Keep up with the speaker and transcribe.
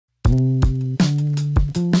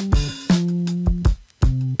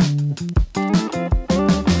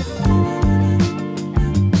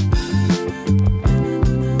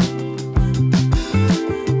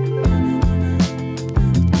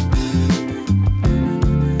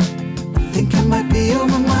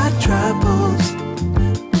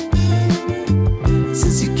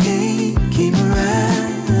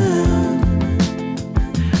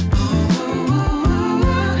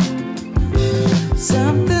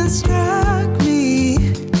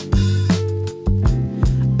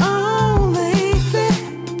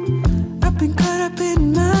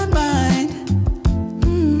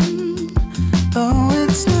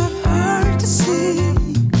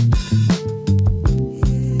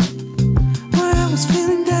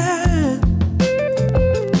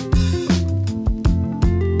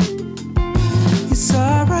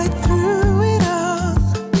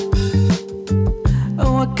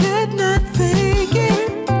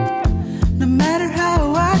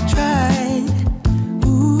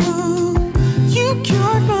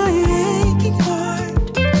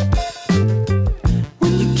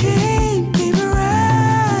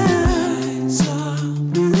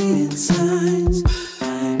signs.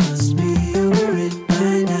 I must be over it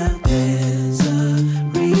by now. There's a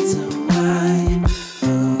reason why.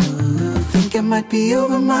 Oh, I think I might be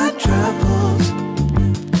over my troubles.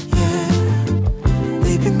 Yeah,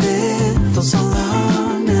 they've been there for so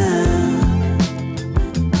long now.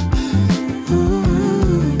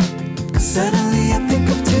 Ooh, 'cause suddenly I think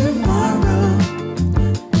of tomorrow.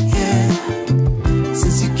 Yeah,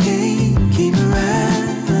 since you came around.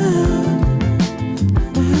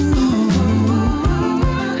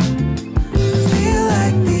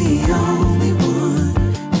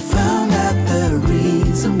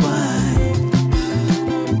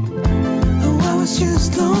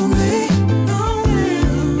 Just lonely,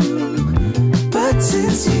 but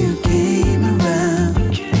since you came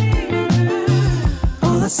around,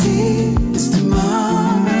 all I see is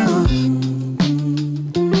tomorrow.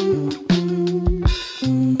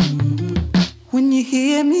 When you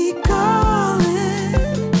hear me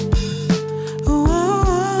calling,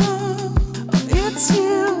 oh, it's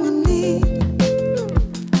you and me.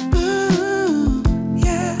 Ooh,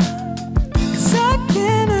 yeah, 'cause I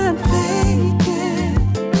cannot fake it.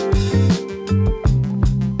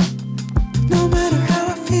 No matter how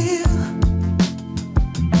I feel,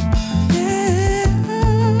 yeah,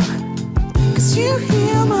 'cause you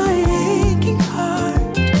heal my aching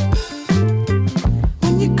heart.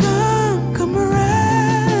 When you come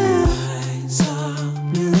around, I saw a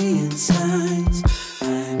million signs. I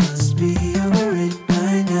must be over it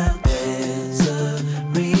by now. There's a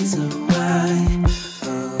reason why.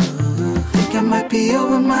 Oh, I think I might be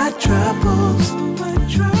over my troubles.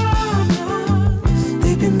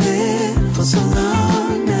 They've been there for so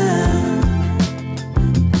long now.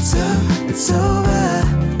 It's over.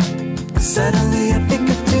 'Cause suddenly I think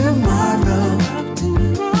of tomorrow.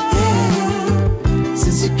 Yeah,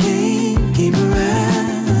 since you came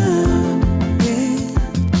around.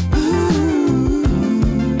 Yeah, ooh,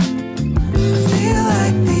 I feel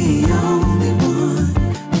like the only one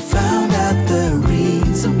who found out the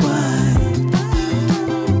reason why.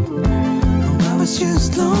 Oh, I was just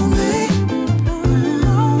lonely,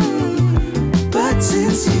 but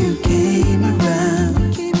since you came around,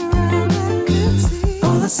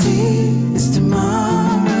 all I see is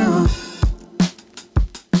tomorrow.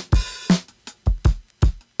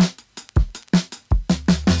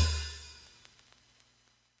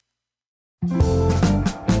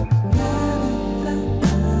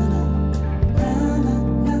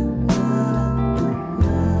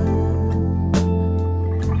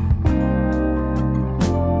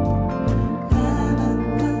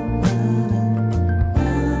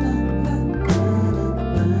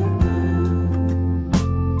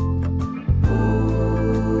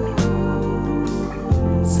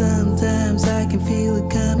 Sometimes I can feel it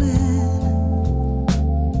coming,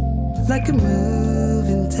 like a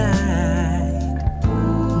moving tide.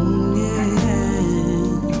 Yeah,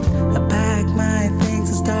 I pack my things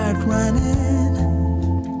and start running,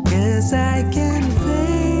 'cause I can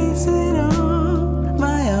face it on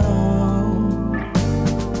my own.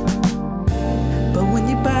 But when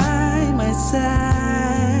you're by my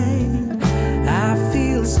side, I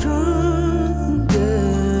feel stronger.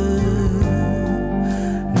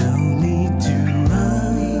 No need to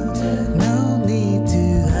run, no need to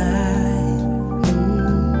hide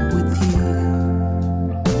with you.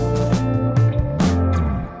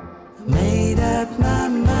 Made up my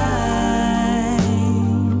mind.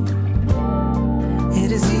 It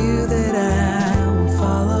is you that I will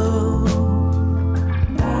follow,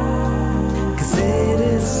 'cause it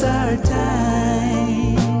is our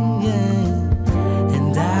time, yeah.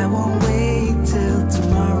 And I won't wait till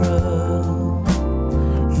tomorrow.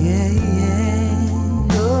 Yeah,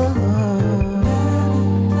 yeah. Oh.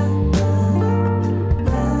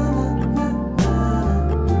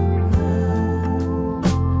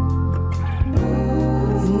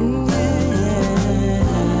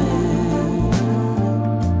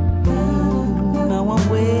 I won't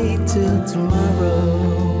wait till tomorrow.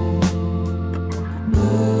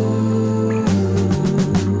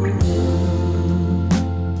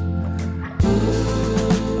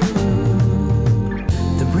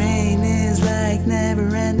 The rain is like never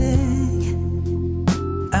ending.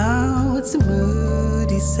 Oh, it's a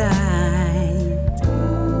moody sight.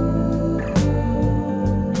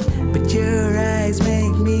 But your eyes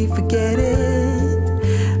make me forget it.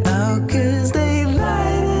 Oh, 'cause they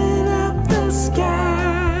lighten up the sky.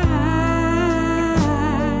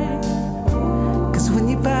 'Cause when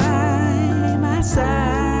you're by my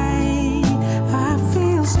side, I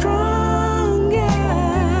feel stronger.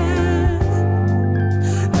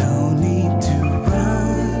 No need to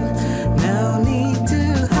run, no need to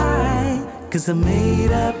hide. 'Cause I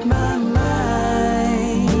made up my mind.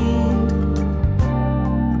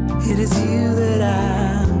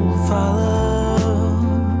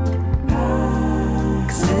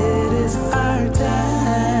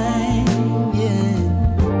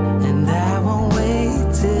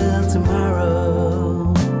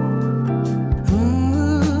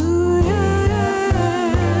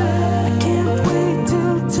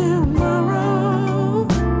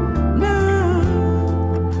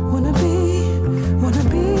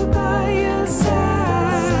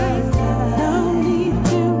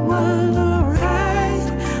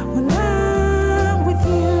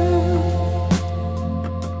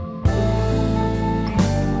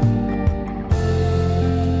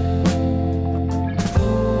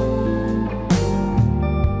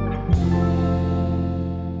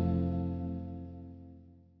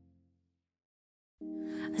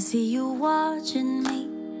 watching me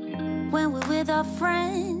when we're with our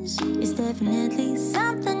friends. It's definitely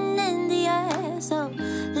something in the air. So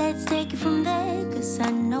let's take it from there, 'cause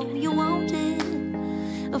I know you want it.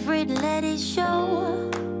 Afraid to let it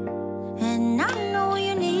show, and I know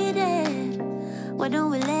you need it. Why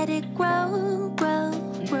don't we let it grow, grow,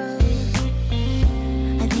 grow?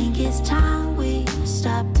 I think it's time we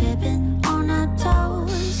stop tipping on our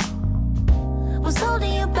toes. What's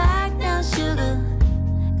holding you back now, sugar?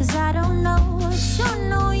 'Cause I don't know, I sure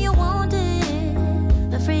know you want it.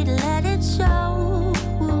 Afraid to let it show,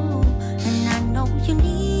 and I know you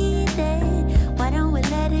need it. Why don't we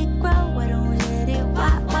let it grow? Why don't we let it,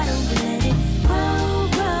 why don't we let it grow,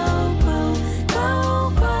 grow, grow, grow,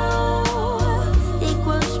 grow? It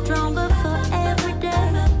grows stronger for every day.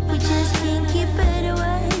 We just can't keep it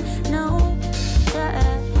away, no.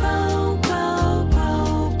 Yeah. Grow, grow,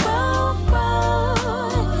 grow, grow, grow.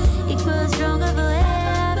 It grows stronger for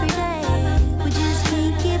every day. We just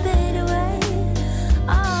can't keep it away.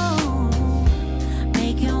 Oh,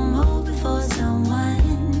 make you move before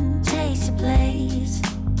someone takes your place.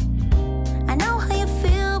 I know how you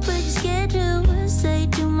feel, but you're scared to say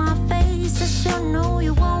to my face. I sure know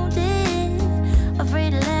you want it.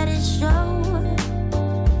 Afraid to let it show,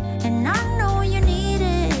 and I know you need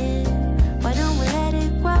it. Why don't we let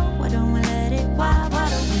it grow? Why don't we let it? Why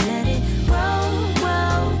don't we let it grow,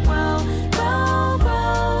 grow, grow, grow,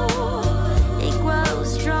 grow? It grows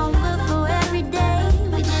stronger for every day.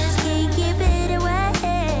 We just can't keep it away.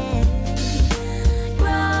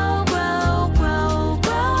 Grow, grow, grow,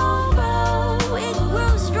 grow, grow. It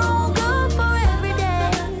grows stronger for every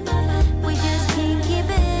day. We just can't keep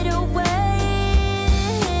it away.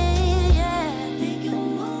 Yeah. Make you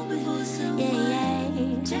move before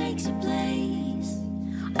someone takes your place.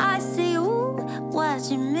 I see you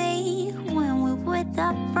watching me when we're with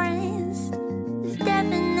our friends. There's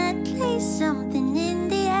definitely something in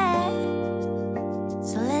the air.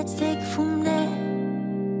 So let's take it from there.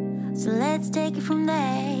 So let's take it from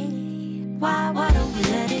there. Why don't we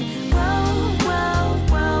let it grow, grow,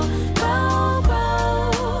 grow, grow,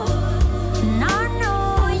 grow? And I know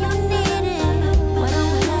you need it. Why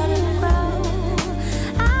don't we let it grow?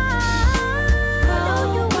 I know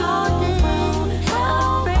you want it.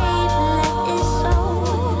 Afraid to let it show.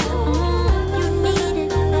 You need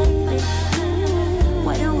it, baby.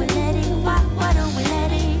 Why don't we let it? Why don't we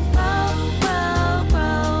let it grow, grow,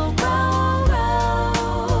 grow, grow, grow?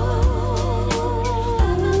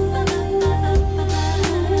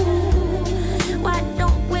 Why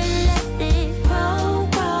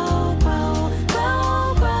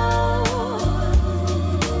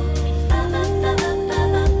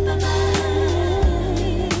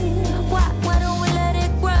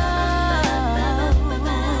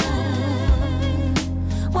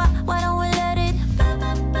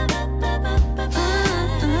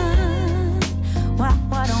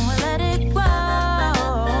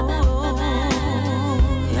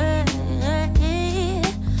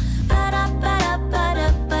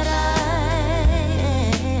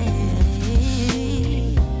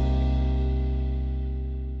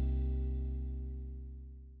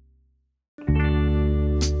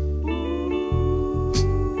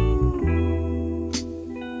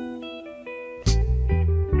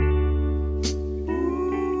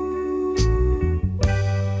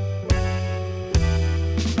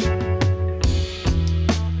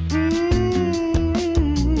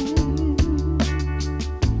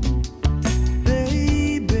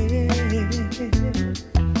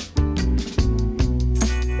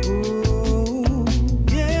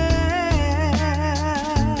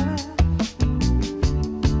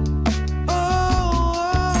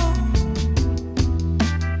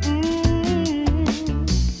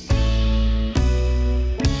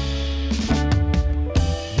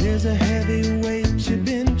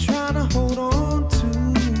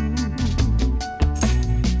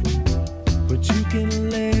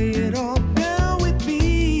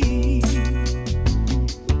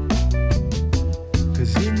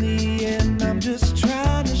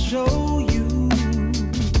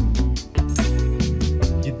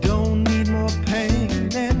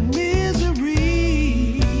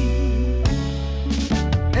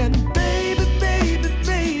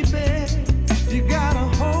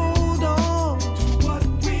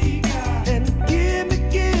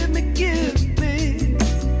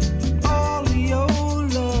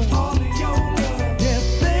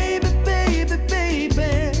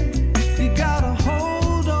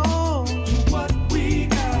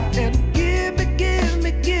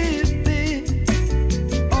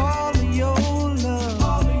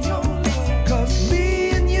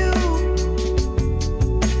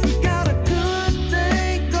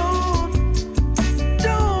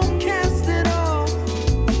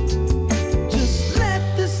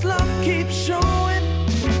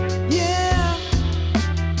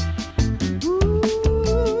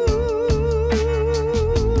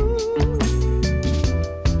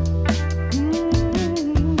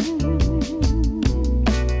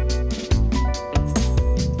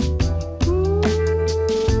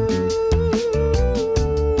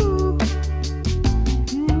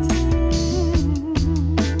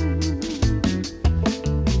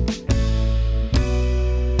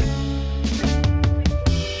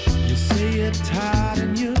get tired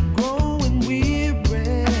and you're growing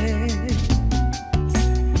weary,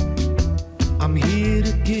 I'm here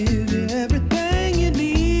to give you everything you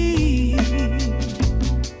need.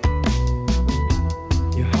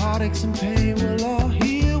 Your heartaches and pain will all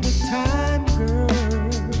heal with time, girl.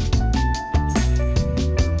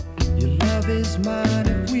 Your love is mine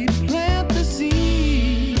if we plant the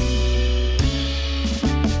seed.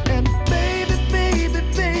 And baby, baby,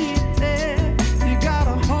 baby, you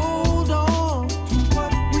gotta hold on to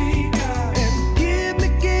what we got. And give me,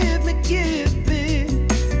 give me, give me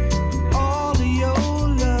all of your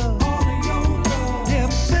love. All of your love. Yeah,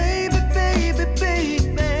 baby, baby,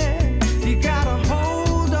 baby, you gotta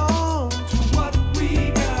hold on to what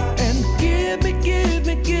we got. And give me, give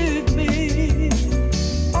me, give me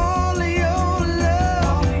all of your love.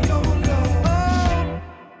 All of your love.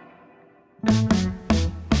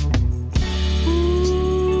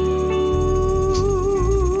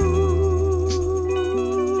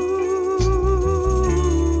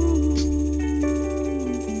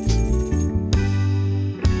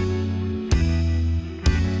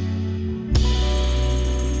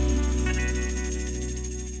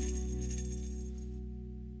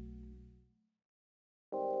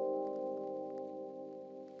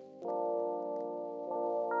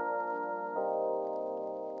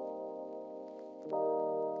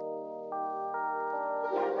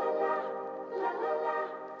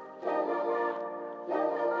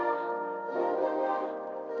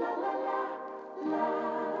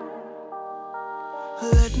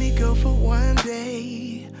 Let me go for one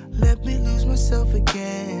day. Let me lose myself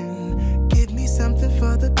again. Give me something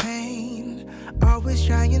for the pain. Always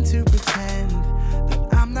trying to pretend that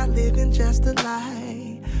I'm not living just a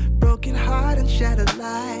lie. Broken heart and shattered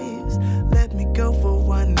lives. Let me go for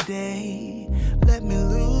one day. Let me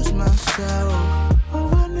lose myself. Oh,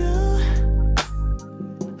 I knew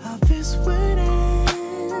how this would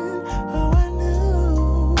end. Oh, I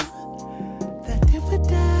knew that it would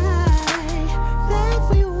die, that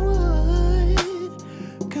we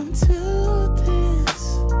would come to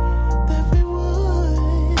this, that we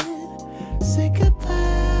would say goodbye.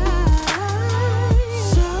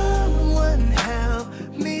 Someone help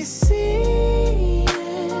me see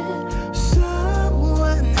it.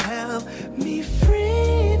 Someone help me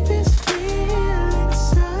free this feeling.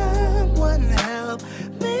 Someone help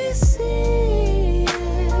me see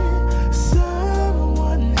it.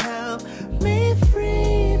 Someone help me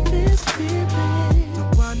free this feeling.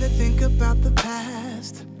 Don't wanna think about the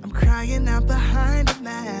past. I'm crying out behind a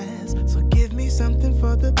mask. So give me something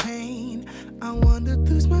for the pain. I wanna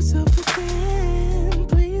lose myself again.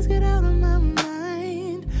 Please get out of my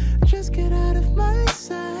mind. Just get out of my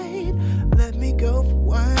sight. Let me go for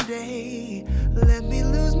one day. Let me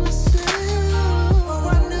lose myself. Oh,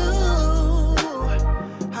 I knew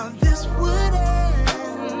how this would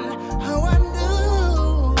end. Oh, I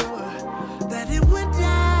knew that it would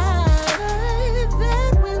die,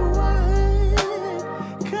 that we would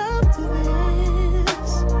come to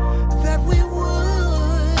this, that we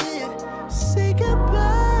would say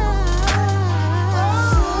goodbye.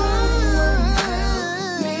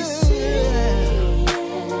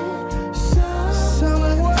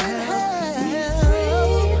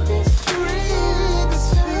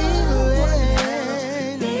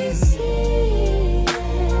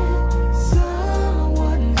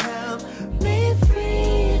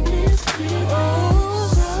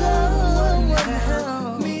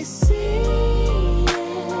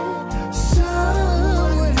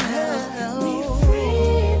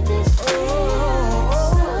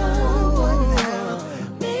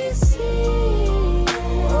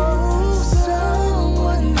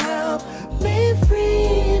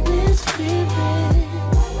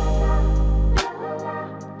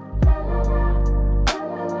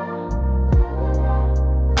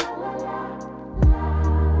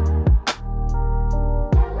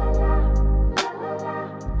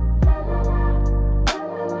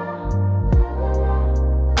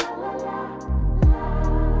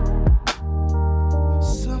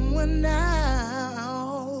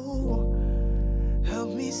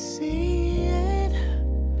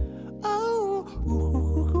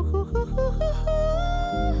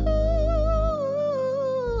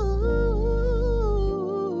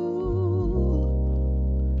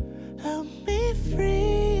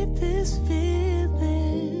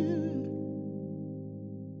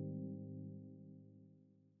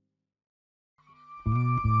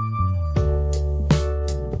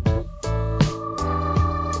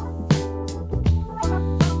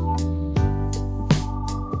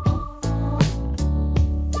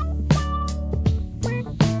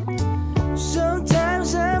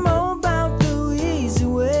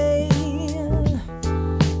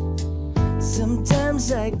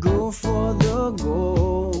 as I go for the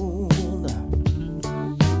gold.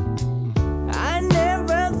 I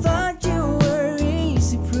never thought you were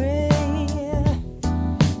easy prey.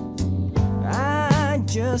 I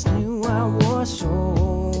just knew I was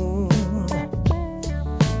sold.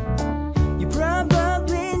 You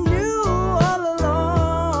probably knew all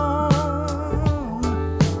along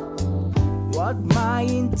what my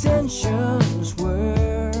intentions were.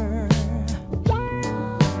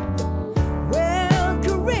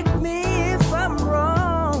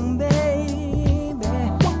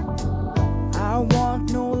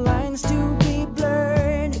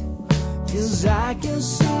 I can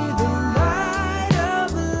see the light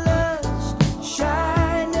of lust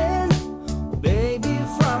shining, baby,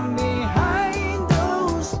 from behind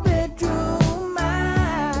those bedroom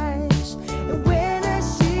eyes. And when I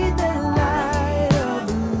see the light of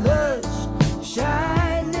lust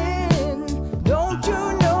shining, don't you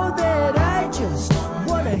know that I just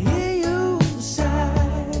wanna hear you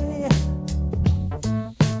sigh?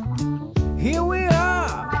 Here we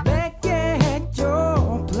are, back at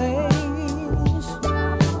your place.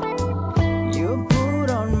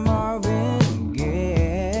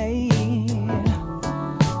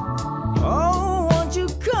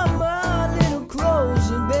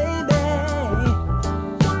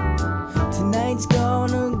 Tonight's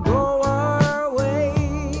gonna go our way.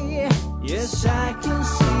 Yes, I can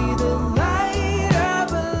see the light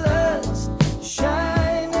of lust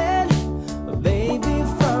shining, baby,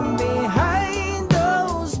 from behind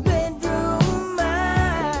those bedroom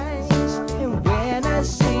eyes. And when I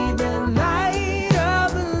see the light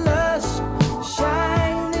of lust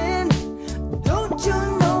shining, don't you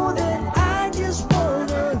know that I just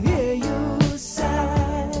wanna hear you sigh?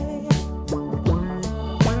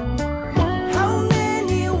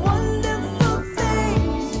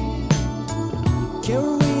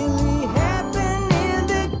 Can really happen in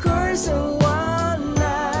the course of one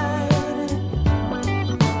night,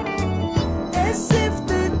 as if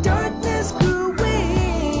the darkness grew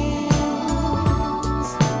wings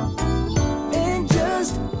and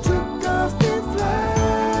just took off in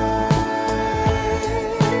flight.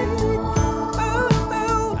 Oh,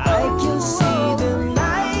 oh, I can see the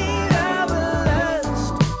light of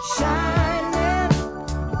lust shining,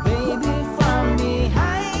 baby, from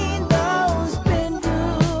behind those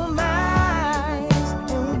bedroom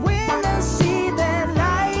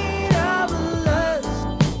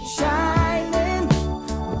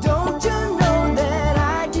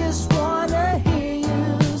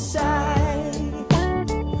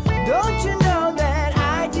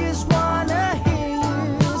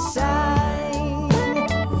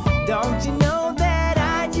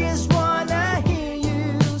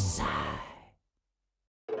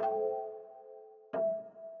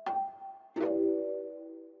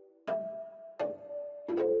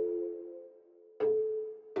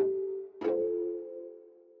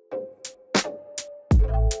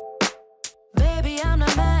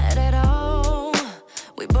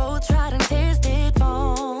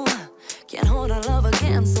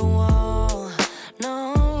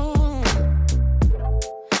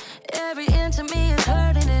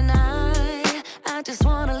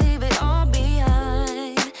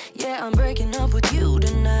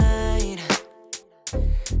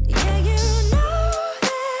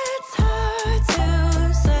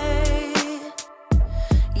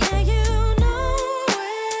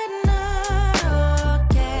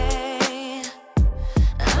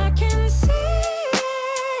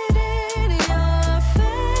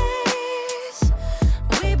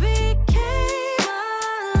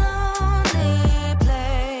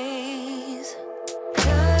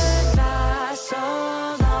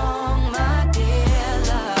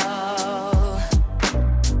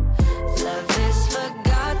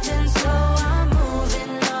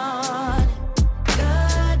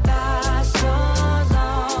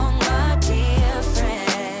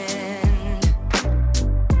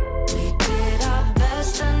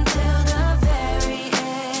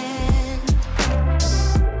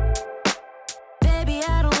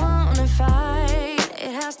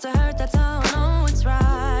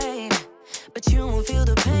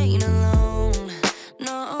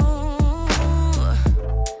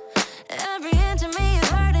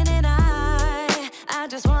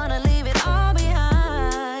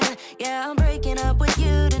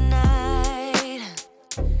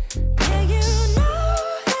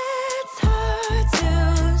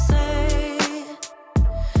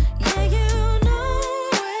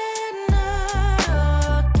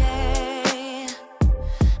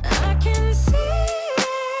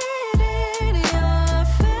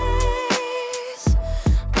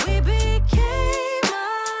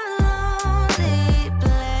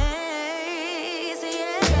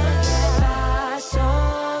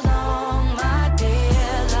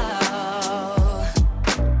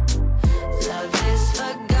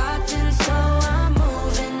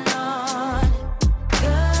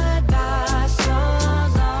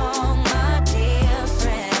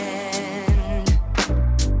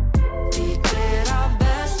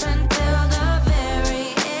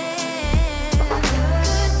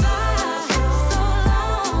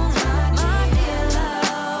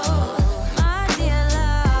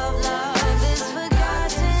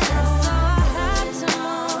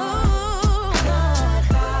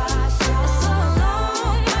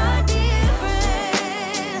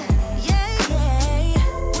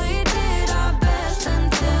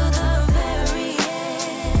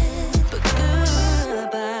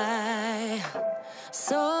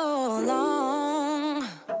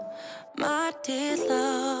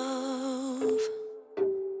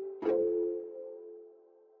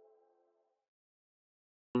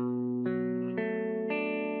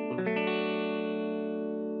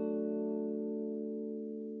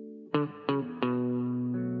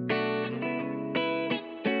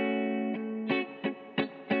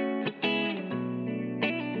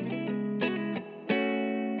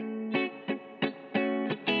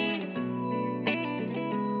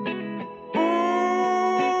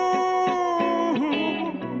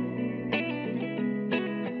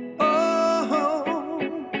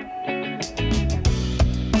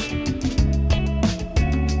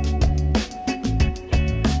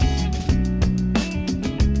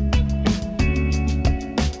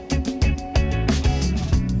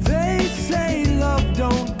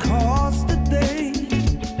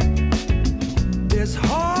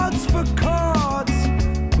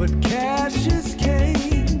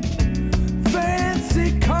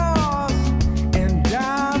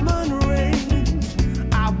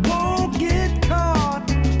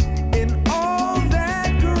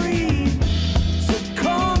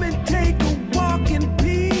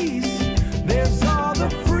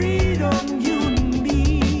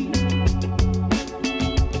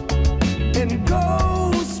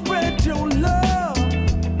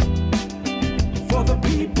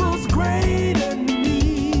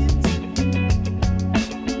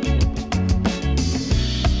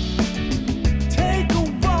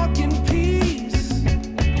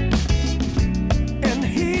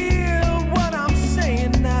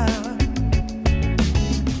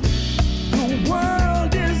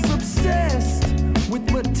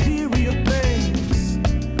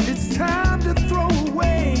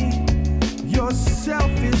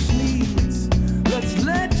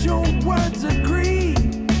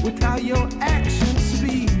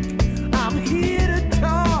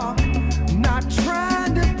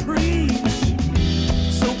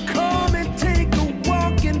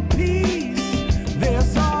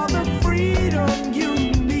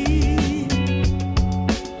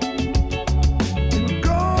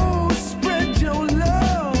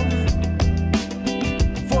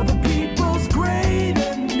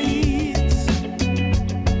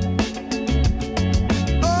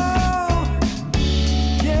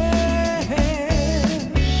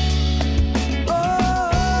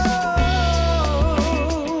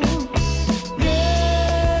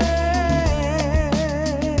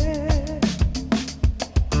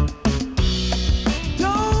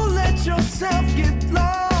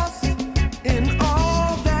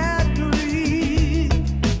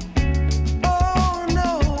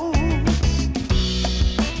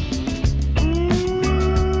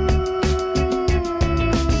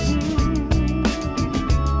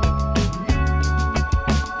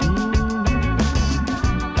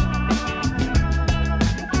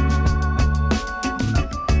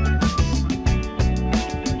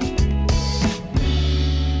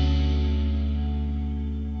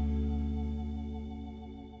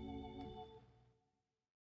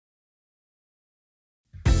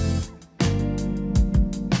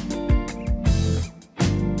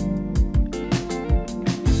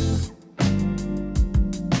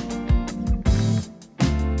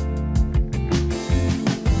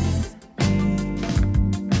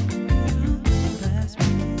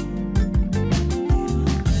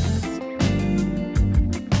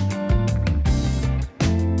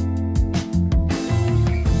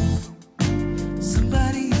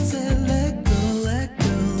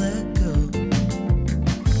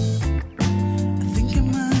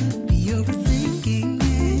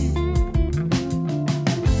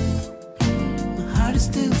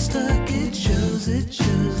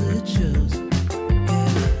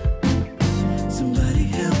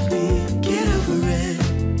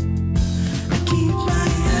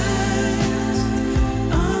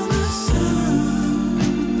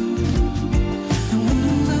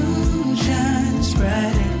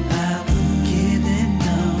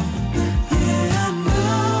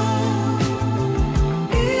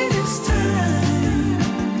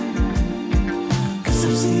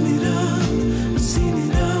seen it all, I've seen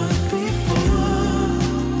it all before.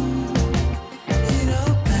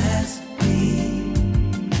 It'll pass me,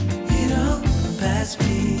 it'll pass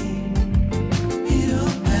me,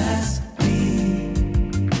 it'll pass me.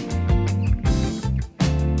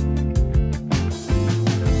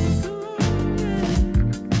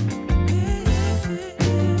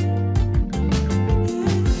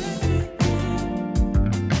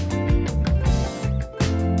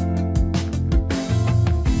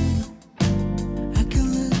 I can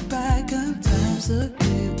look back on times of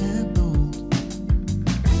good and bold,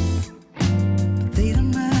 but they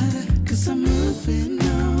don't matter, 'cause I'm moving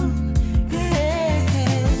on,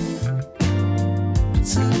 yeah. But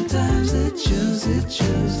sometimes it shows that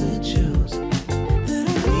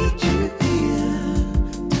I need you here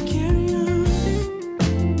to carry on.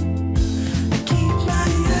 I keep my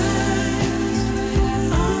eyes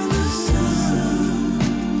on the sun,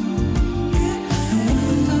 yeah. And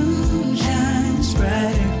when the moon shines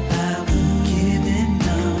brighter, I will give it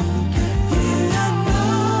on. Yeah, I know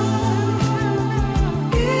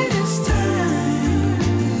it is time,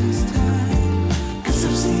 'cause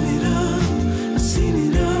I've seen it all, I've seen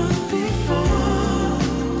it all before.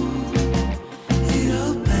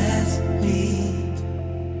 It'll pass me,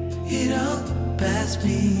 it'll pass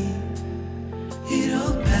me,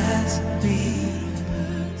 it'll pass me.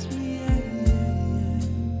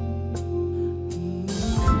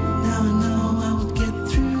 Now I know I will get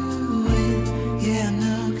through it. Yeah, I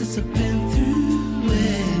know, 'cause I've been through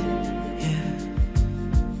it. Yeah,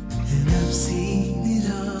 and I've seen it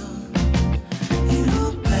all.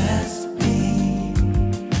 It'll pass me,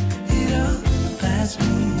 it'll pass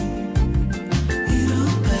me,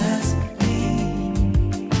 it'll pass me.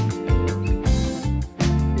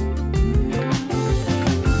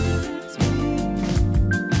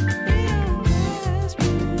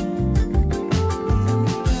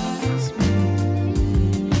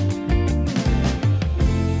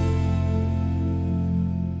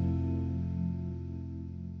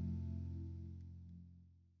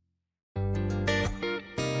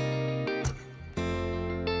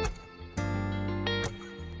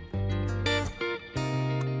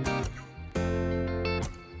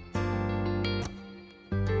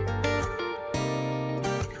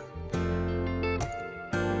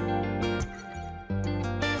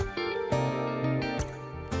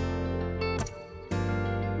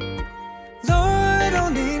 Lord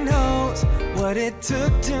only knows what it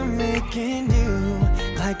took to making you,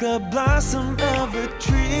 like a blossom of a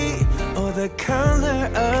tree or the color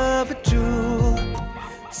of a jewel.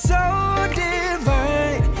 So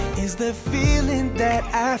divine is the feeling that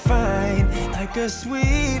I find, like a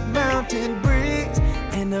sweet mountain breeze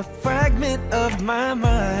and a fragment of my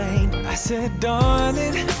mind. I said,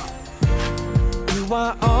 darling, you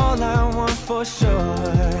are all I want for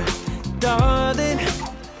sure. Darling,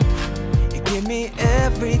 give me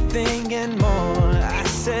everything and more. I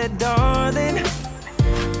said, darling,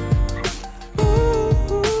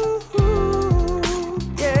 ooh,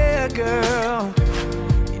 yeah, girl,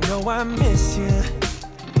 you know I miss you.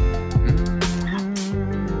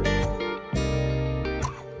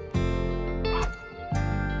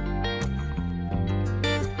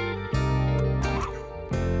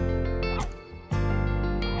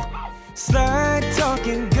 Slide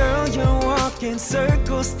talking, girl, you're walking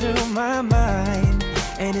circles through my mind,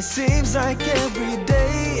 and it seems like every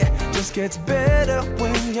day just gets better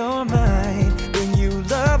when you're mine. When you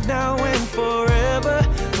love now and forever,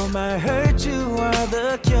 for my hurt you are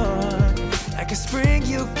the cure. Like a spring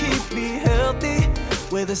you keep me healthy,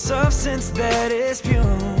 with a substance that is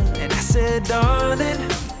pure. And I said, darling,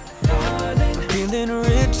 darling, I'm feeling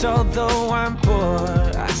rich although I'm poor.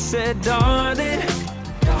 I said, darling,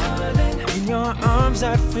 in your arms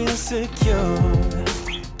I feel secure.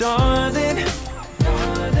 Darling,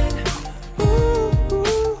 darling, ooh,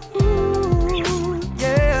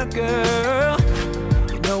 yeah, girl,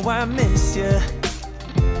 you know I miss you,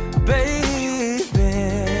 baby.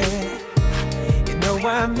 You know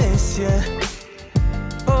I miss you.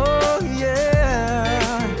 Oh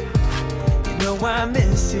yeah, you know I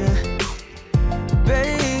miss you,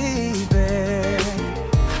 baby.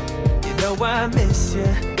 You know I miss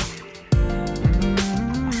you.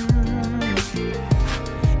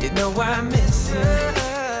 know I miss you.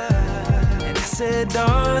 And I said,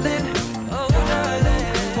 darling, oh darling,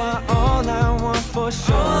 you are all I want for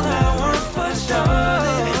sure. All I want for sure.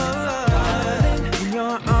 Darling, in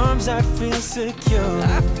your arms I feel secure.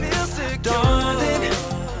 I feel secure. Darling,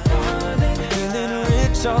 darling, feeling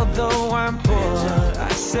rich although I'm poor.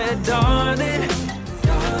 I said, darling,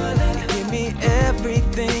 darling, give me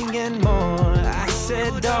everything and more. I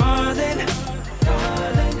said, darling,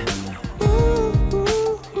 darling.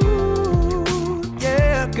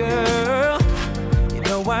 Yeah, girl, you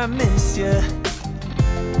know I miss you.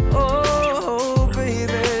 Oh,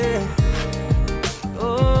 baby.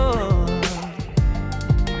 Oh,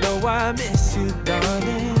 you know I miss you,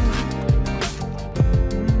 darling.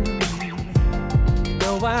 You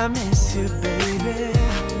know I miss you, baby.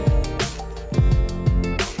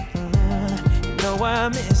 You know I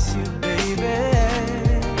miss you, baby.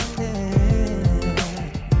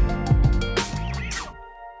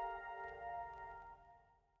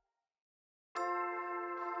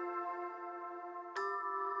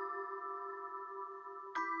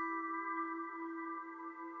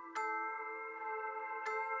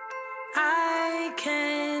 I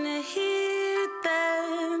can hear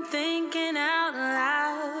them thinking out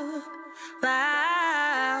loud,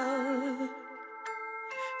 loud.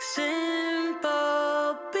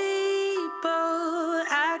 Simple people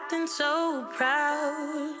acting so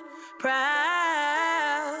proud,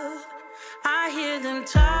 proud. I hear them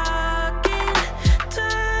talking,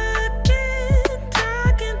 talking,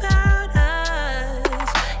 talking about us.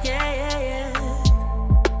 Yeah, yeah, yeah.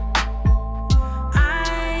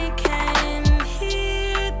 I can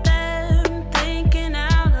hear them thinking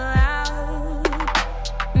out loud.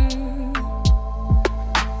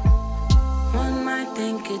 One might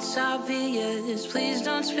think it's obvious. Please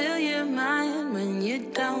don't spill your mind when you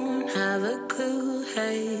don't have a clue.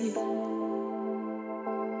 Hey,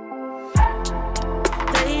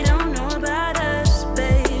 they don't know about us,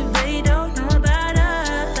 babe. They don't know about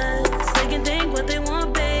us. They can think what they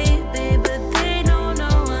want, baby, but they don't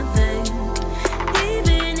know one thing.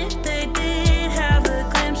 Even if they did have a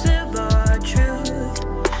glimpse of our truth,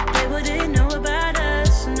 they wouldn't know about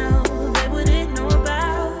us. No, they wouldn't know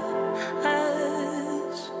about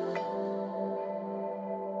us.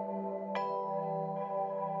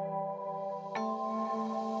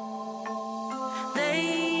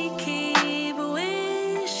 They keep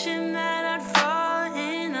wishing that I'd fall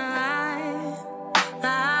in line,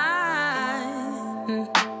 line.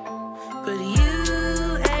 But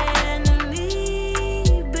you and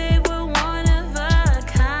me, babe, we're one of a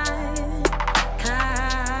kind,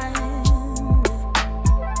 kind.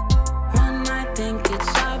 One might think it's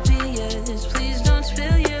obvious. Please don't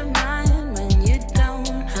spill your mind when you don't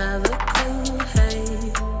have a clue.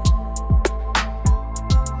 Hey,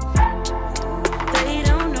 they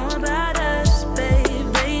don't know about us,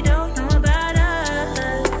 babe. They don't know about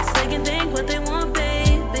us. They can think what they want,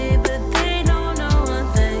 baby, but they don't know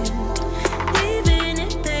one thing. Even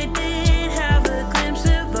if they did have a glimpse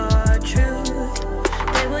of our truth,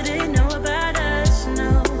 they wouldn't know about us.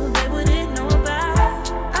 No, they wouldn't know about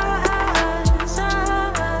us, us,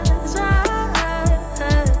 us,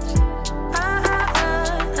 us.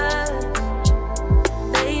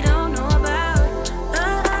 They don't know about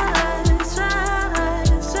us,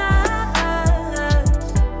 us,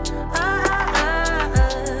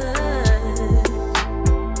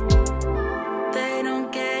 They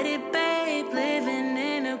don't get it, babe, living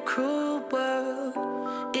in a cruel world.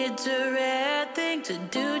 It's a rare thing to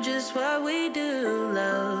do just what we do,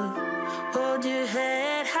 love. Hold your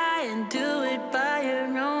head high and do it by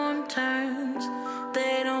your own terms.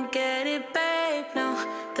 They don't get it, babe, no,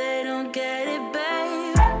 they don't get it,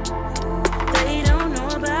 babe. They don't know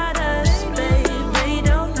about us, babe. They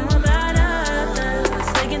don't know about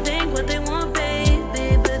us. They can think what they want,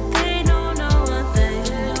 baby, but they don't know one thing.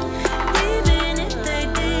 Even if they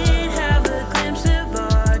did have a glimpse of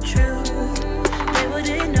our truth, they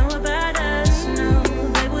wouldn't know about us. No,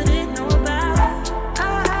 they wouldn't know about us.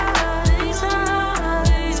 They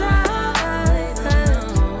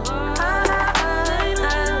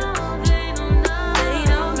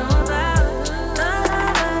don't know about us.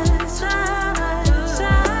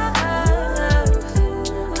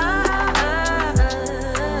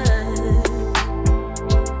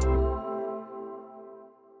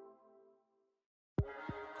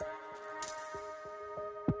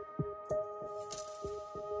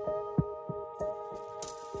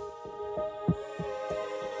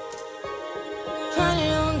 Finally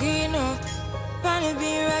don't get enough. Finally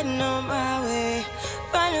been riding on my way.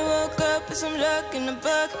 Finally woke up with some luck in the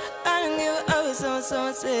book. I don't give a what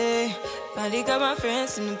someone say. Finally got my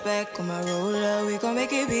friends in the back on my roller. We gon'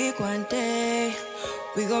 make it big one day.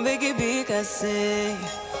 We gon' make it big, I say.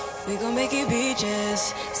 We gon' make it big,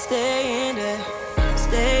 just stay in there.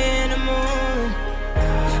 Stay in the moon.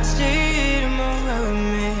 Stay in the moon with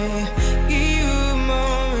me. Give you a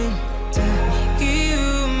moment. Give you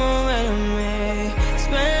a moment with me.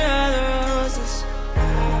 Smell all the roses.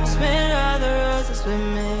 Smell all the roses with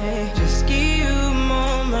me. Just give you a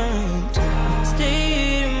moment.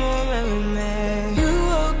 Stay in the moment with me.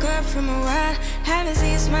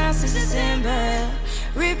 now since December.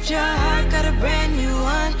 Ripped your heart, got a brand new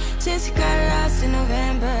one since you got lost in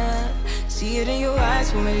November. See it in your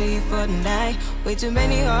eyes when we leave for the night. Way too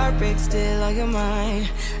many heartbreaks still on your mind.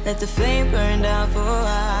 Let the flame burn down for a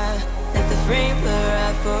while. Let the flame blur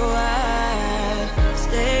out for a while.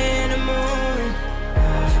 Stay in the moment.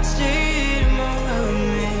 Stay in the moment with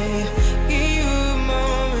me. Give you a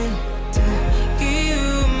moment. Give you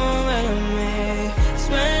a moment with me.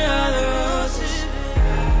 Smell all the roses.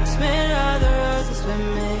 Smell all the roses with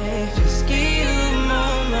me. Just give you a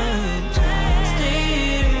moment. Stay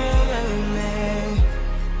in the moment with me.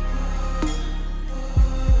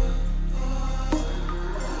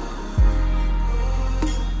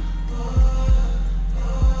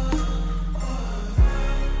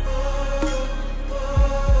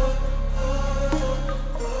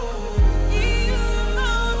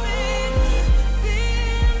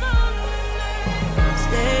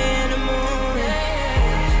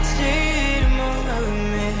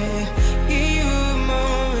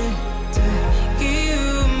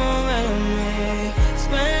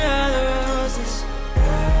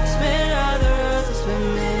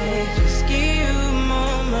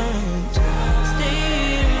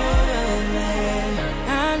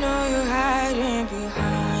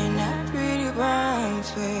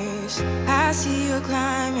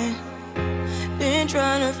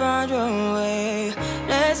 Trying to find your way.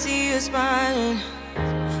 Let's see you smiling.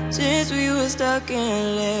 Since we were stuck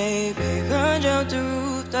in LA, we can jump the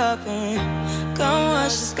rooftop and come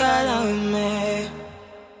watch the skyline with me.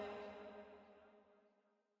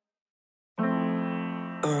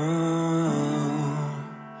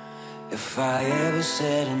 If I ever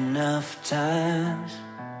said enough times,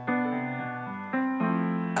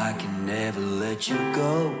 I can never let you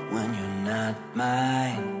go when you're not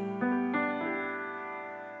mine.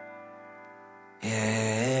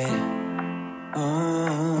 Yeah,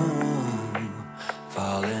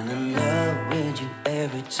 falling in love with you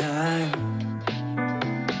every time.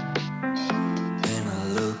 When I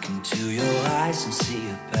look into your eyes and see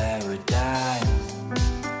a paradise,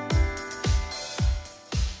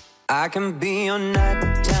 I can be your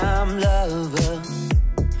nighttime lover.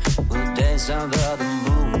 We'll dance under the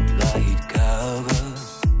moonlight cover.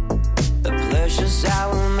 The pleasures I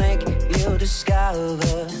will make you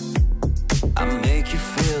discover. I make you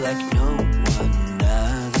feel like no one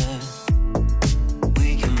other. We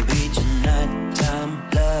can be your nighttime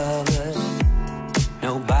lovers.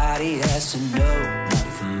 Nobody has to know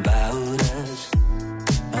nothing about us.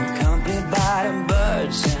 Accompanied by the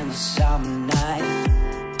birds in the summer night,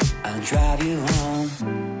 I'll drive you home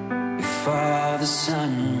before the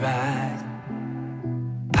sunrise.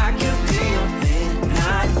 I can be your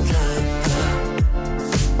midnight lover.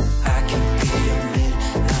 I can be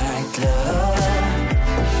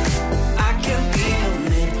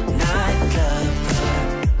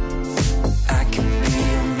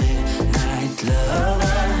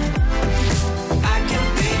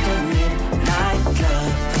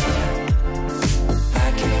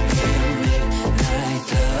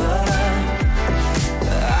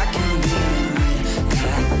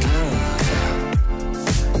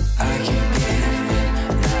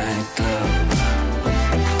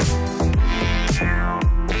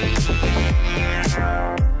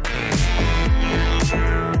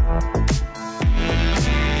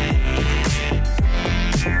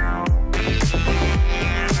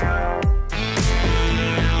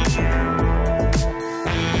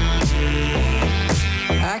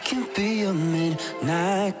your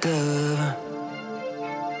midnight lover.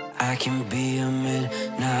 I can be a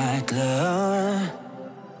midnight lover.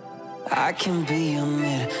 I can be a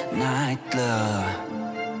midnight lover.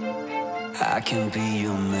 I can be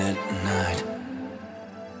your midnight.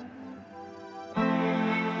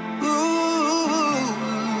 Ooh,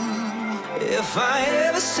 if I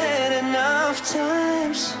ever said enough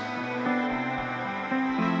times,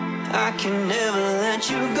 I can never let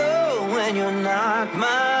you go when you're not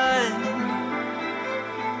mine.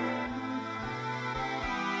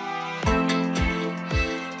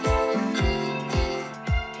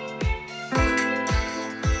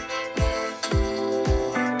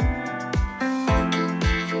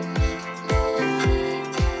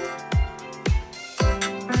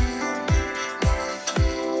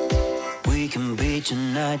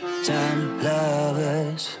 Nighttime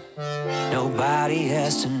lovers. Nobody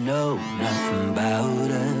has to know nothing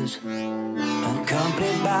about us.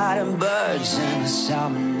 Accompanied by the birds in the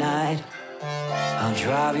summer night, I'll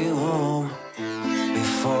drive you home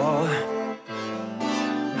before.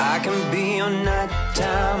 I can be your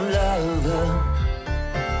nighttime lover.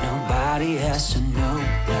 Nobody has to know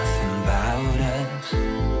nothing about us.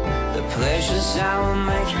 The pleasures I will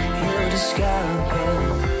make you discover.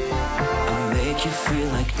 I'll make you feel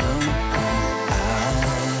like no one else.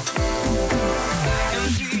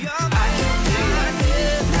 I can be your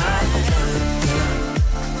midnight lover.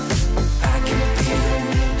 I can be your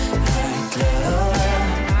midnight lover.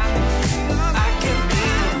 I can be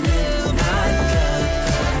your midnight lover.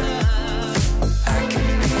 I can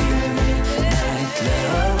be your midnight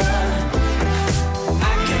lover.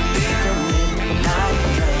 I can be your midnight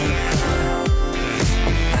lover.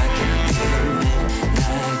 I can be your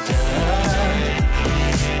midnight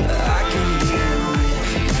lover.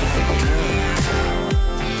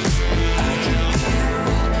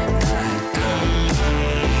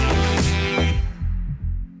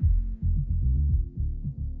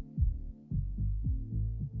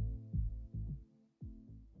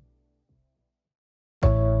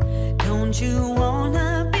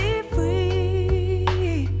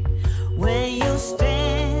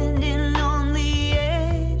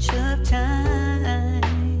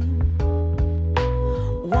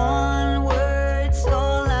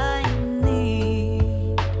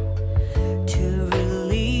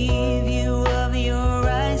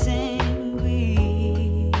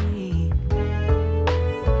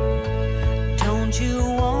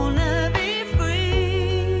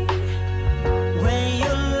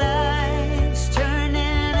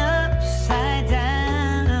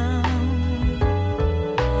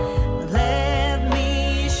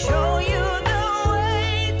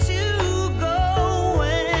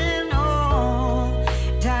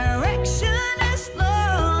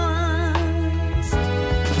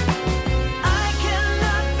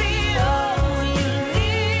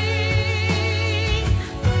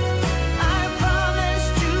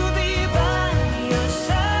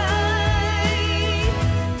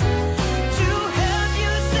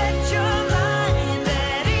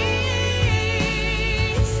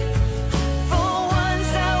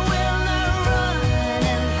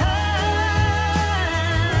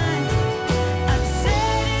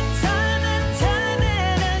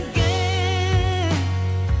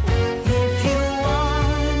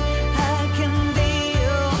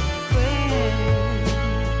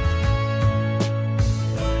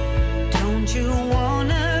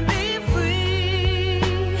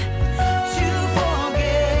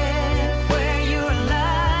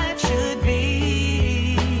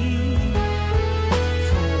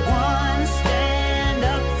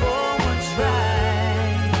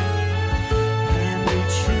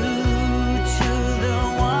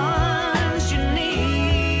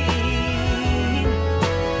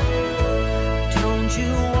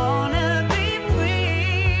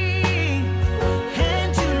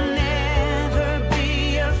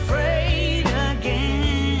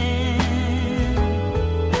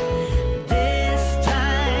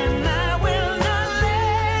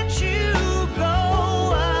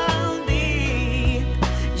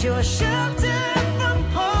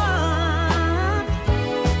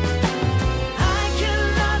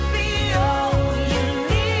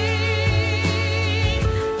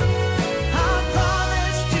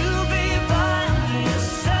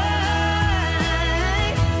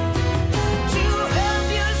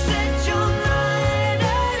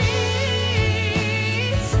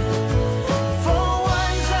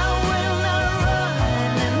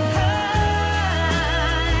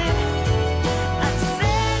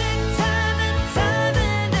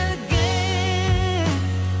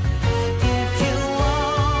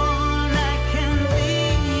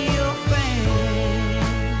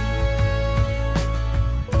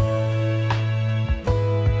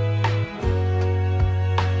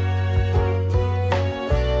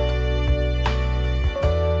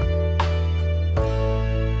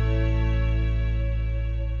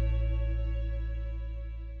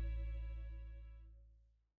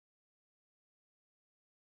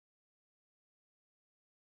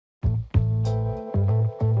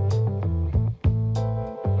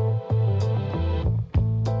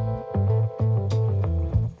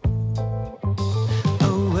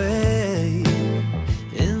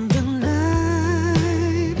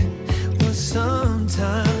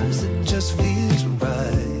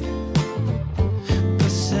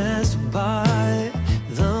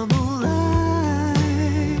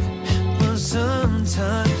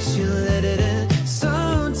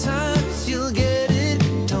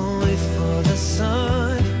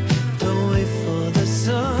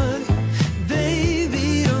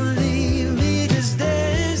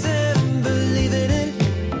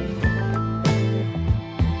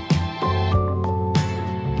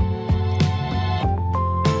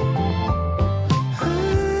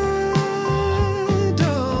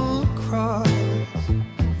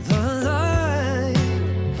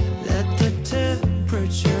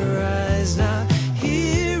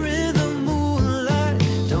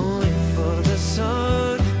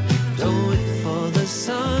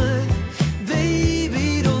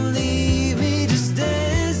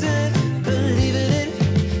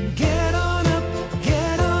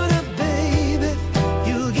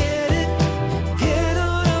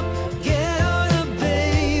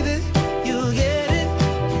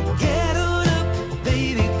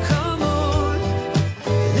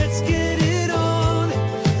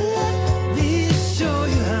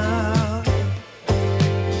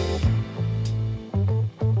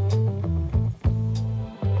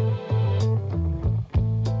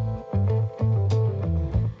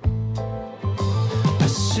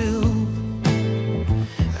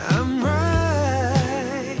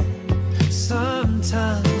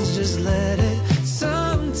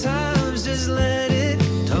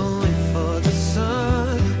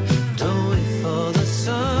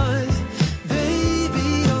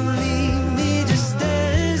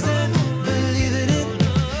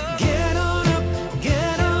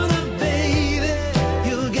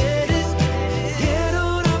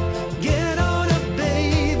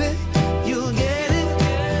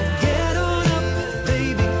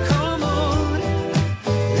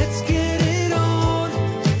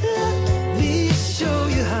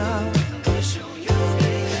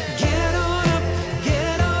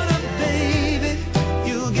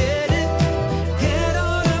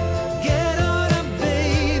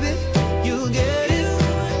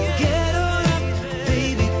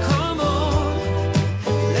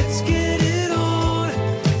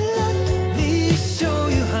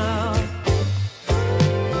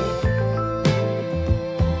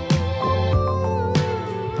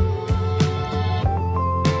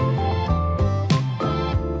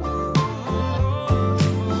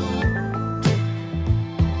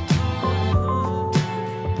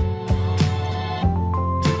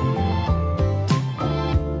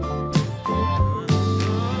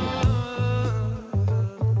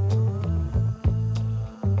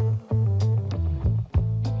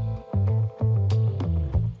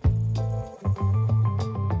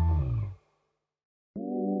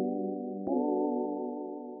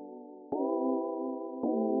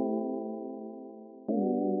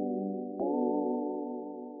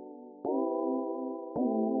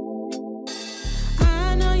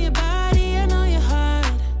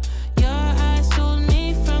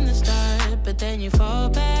 then you fall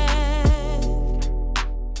back.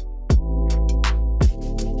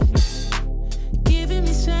 Giving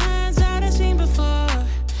me signs that I've seen before.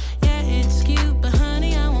 Yeah, it's cute, but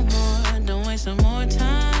honey, I want more. Don't waste no more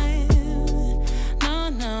time. No,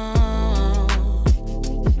 no.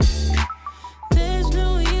 There's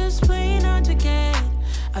no use playing hard to get.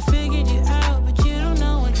 I figured you out, but you don't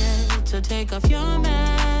know it yet. So take off your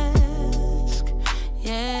mask.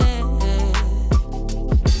 Yeah.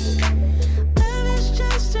 Love is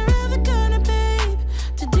just around the corner, babe.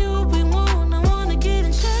 To do what we want, I wanna get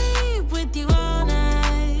in shape with you all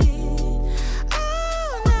night.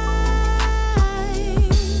 All night.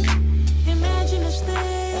 Imagine us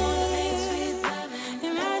there.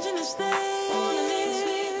 Imagine us there.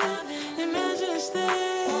 Imagine us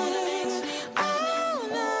there. All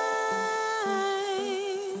night.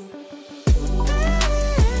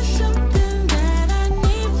 There's something that I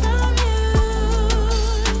need from you.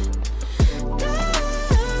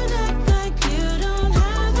 Don't act like you don't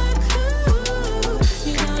have a clue.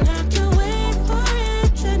 You don't have to wait for it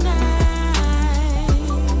tonight.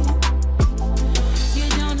 You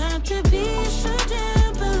don't have to be so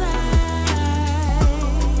damn polite.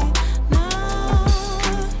 No,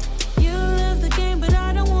 you love the game, but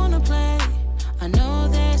I don't wanna play. I know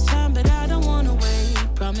there's time, but I don't wanna wait.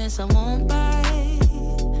 Promise I won't bite.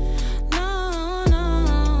 No, no.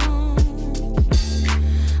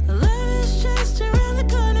 Love is just around the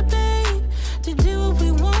corner, babe. To do what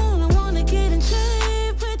we want, I wanna get in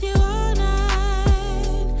shape with you all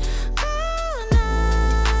night. All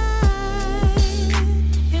night.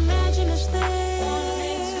 Imagine us there.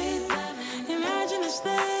 Imagine us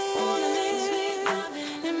there.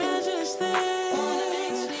 Imagine us there.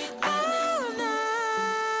 All night.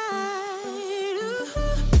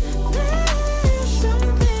 There's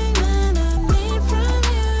something that I need from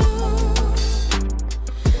you.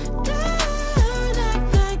 Don't act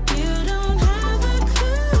like you don't have a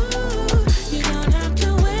clue. You don't have to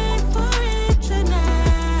wait for it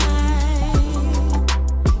tonight.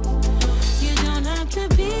 You don't have to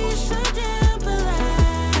be so damn polite.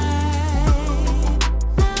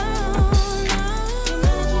 No, no.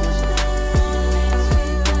 Imagine us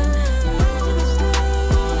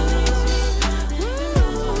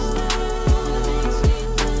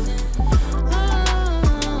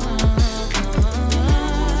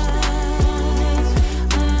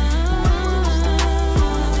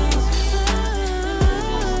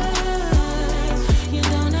You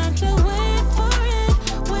don't have to wait for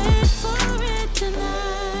it tonight.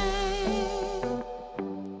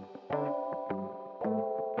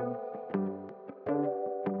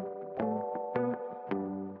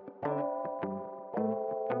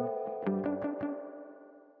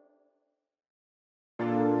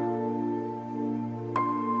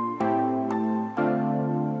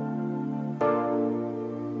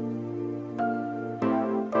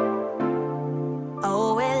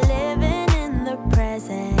 Oh, we're living in the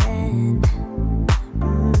present,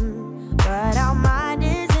 but our mind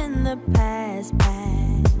is in the past,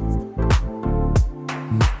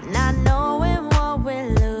 not knowing what we'll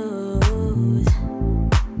lose.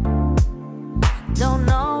 Don't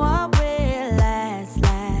know what will last.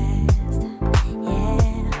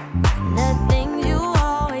 Yeah, the things you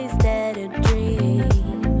always dare to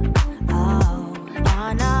dream, oh,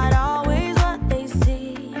 are not always what they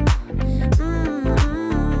seem.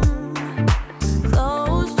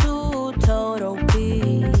 Close to total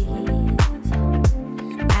peace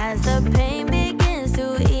as the pain begins to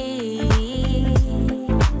ease.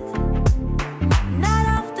 Not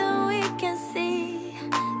often we can see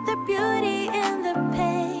the beauty in the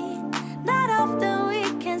pain. Not often we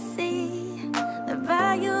can see the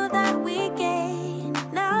value that we gain.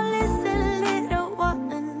 Now listen, little one,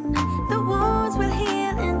 the wounds will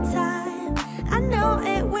heal in time. I know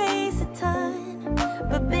it wastes a time,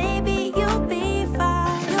 but baby, you'll be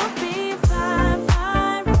fine. You'll be fine,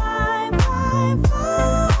 fine, fine, fine,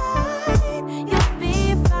 fine. You'll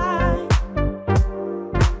be fine.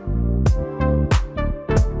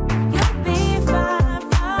 You'll be fine,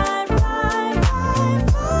 fine, fine, fine,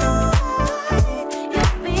 fine.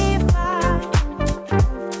 You'll be fine.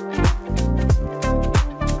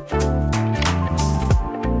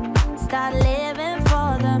 Start living for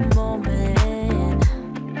the moment,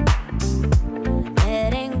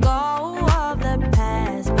 letting go of the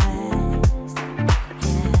past.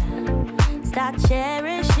 Yeah, start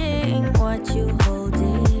cherishing what you hold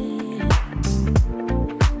dear,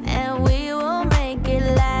 and we will make it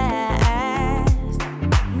last.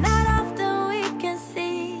 Not often we can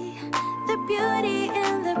see the beauty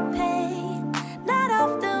in the pain. Not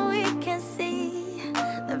often we can see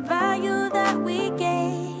the value that we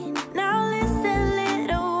gain. Now listen.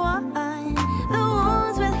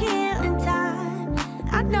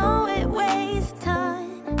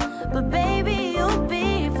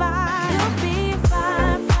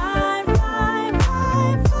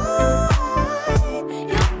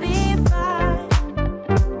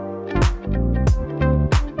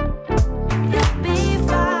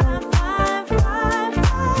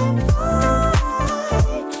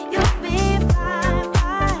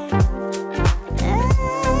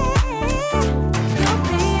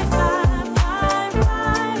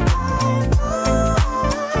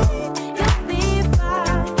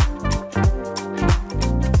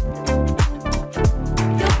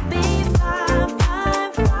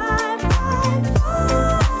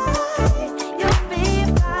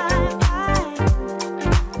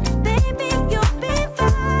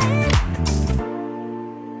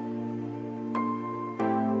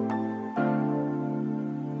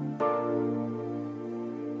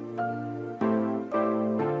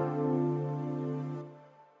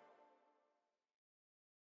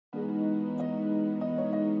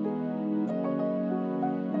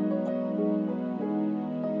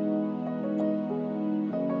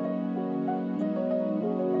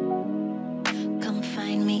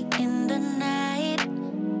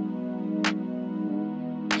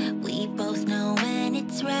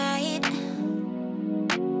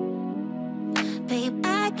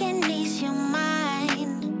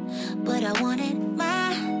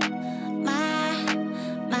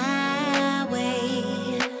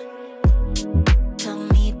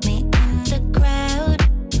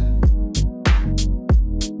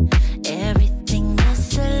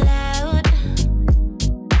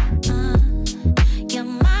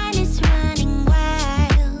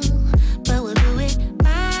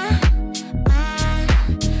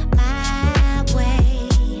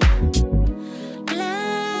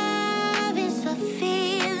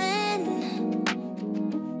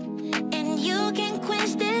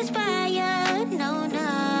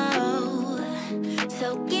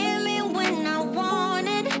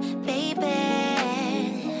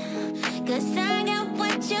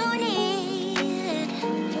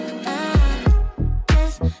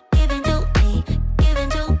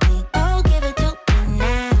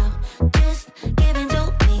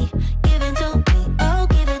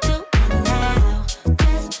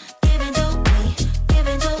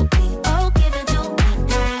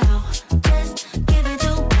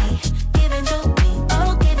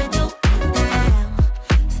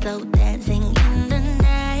 go dancing in the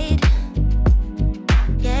night.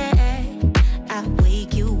 Yeah, I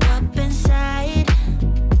wake you up inside.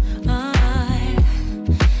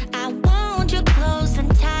 I want you close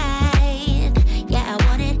and tight. Yeah, I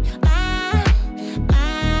want it my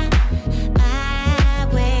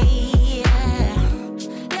way.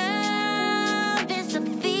 Love is a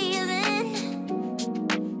feeling,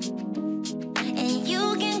 and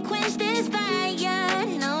you can quench this fire.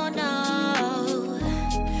 No, no.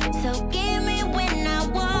 So give me when I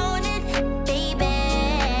want it,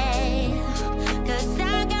 baby. 'Cause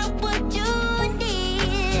I got what you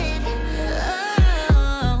need.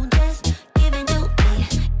 Oh, just give it to me,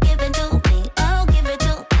 give it to me. Oh, give it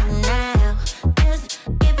to me now. Just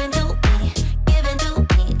give it to me, give it to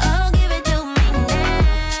me. Oh, give it to me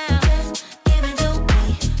now. Just give it to me,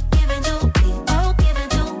 give it to me. Oh, give it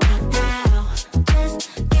to me now. Just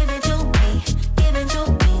give it to me, give it to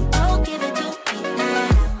me. Oh, give it to me now.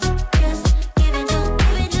 Just give it to me. Oh,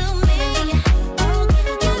 give it to me,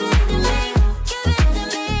 give it to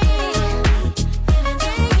me. Give it to me.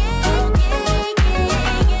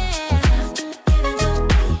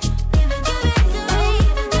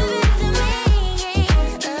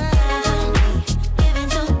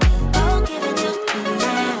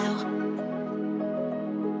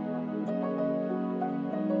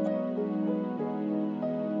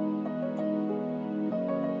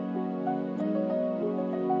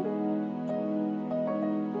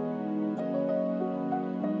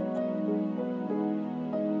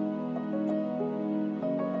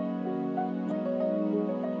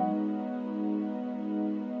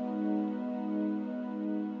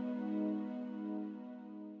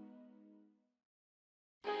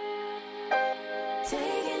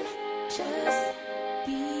 Taking just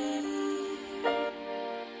be.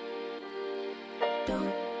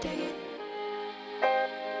 Don't take it.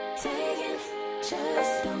 Taking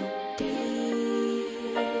just don't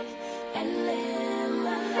and live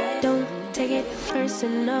my life. Don't take it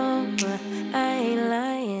personal. I ain't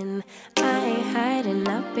lying. I ain't hiding.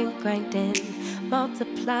 I've been grinding,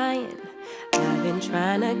 multiplying. I've been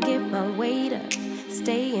trying to get my weight up,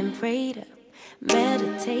 staying prayed up,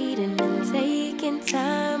 meditating and taking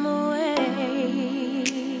time away.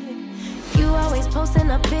 You always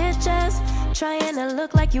posting up pictures, trying to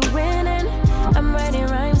look like you winning. I'm writing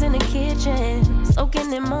rhymes in the kitchen,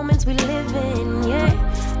 soaking in moments we live in. Yeah,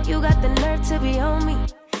 you got the nerve to be on me,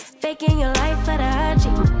 faking your life for the IG.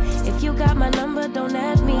 If you got my number, don't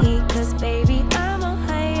add me, 'cause baby, I'm on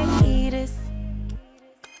hiatus.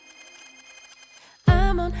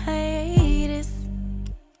 I'm on hiatus.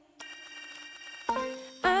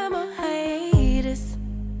 I'm on hiatus.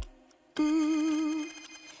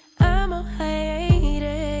 I'm on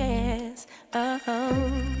hiatus.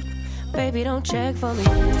 Baby, don't check for me.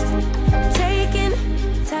 Taking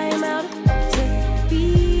time out to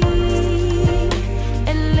be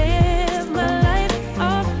and live my life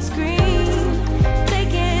off screen.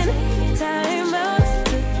 Taking time out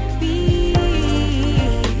to be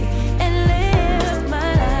and live my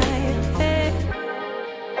life. Hey.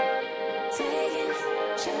 Taking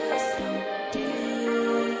just don't do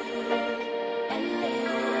and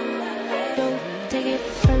live my life. Don't take it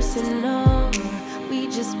personal. We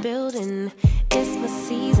just building. It's my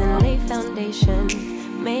season, lay foundation.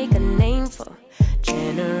 Make a name for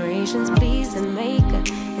generations, please, and make a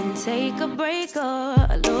and take a break or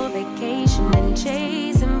a little vacation and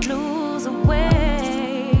chasing blues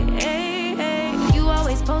away. Hey, hey. You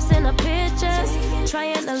always posting up pictures,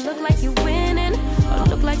 trying to look like you winning, or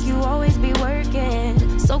look like you always be working,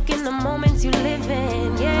 soaking the moments you live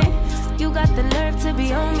in. Yeah, you got the nerve to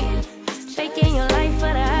be on me, faking your life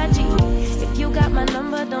for the IG. If you got my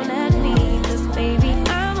number, don't add me, 'cause baby,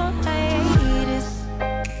 I'm on hiatus.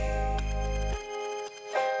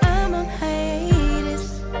 I'm on hiatus.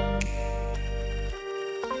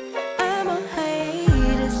 I'm on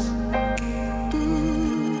hiatus.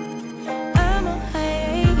 I'm on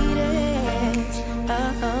hiatus.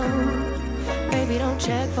 Baby, don't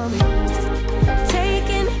check for me.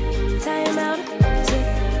 Taking time out to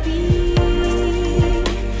be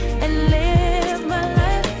and live my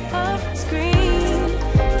life off screen.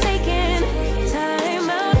 Taking time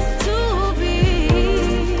out to be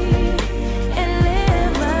and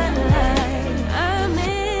live my life. I'm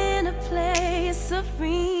in a place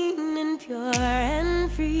serene and pure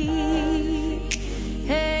and free.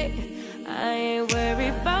 Hey, I ain't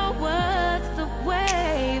worried about what's the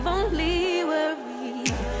wave, only worry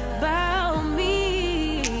about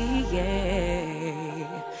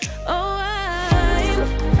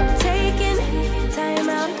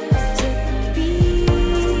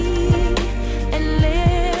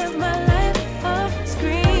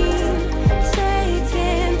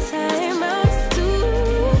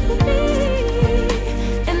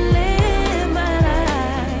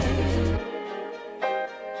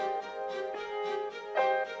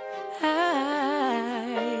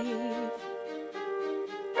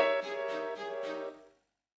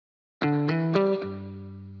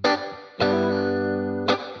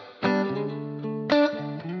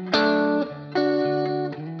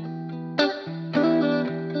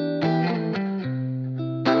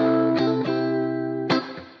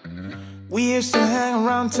We used to hang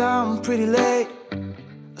around town pretty late.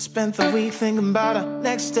 I spent the week thinking about our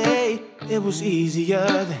next date. It was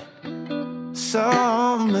easier then,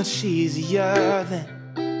 so much easier then.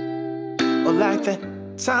 Or like that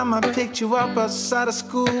time I picked you up outside of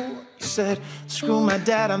school. You said, screw my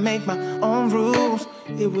dad, I make my own rules.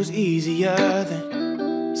 It was easier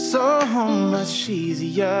then, so much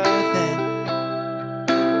easier then.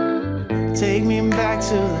 Take me back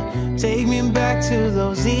to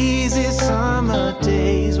those easy summer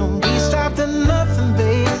days when we stopped at nothing,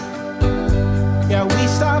 babe. Yeah, we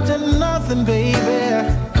stopped at nothing, baby.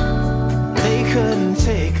 They couldn't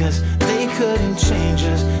take us, they couldn't change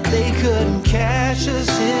us, they couldn't catch us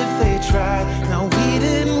if they tried. No, we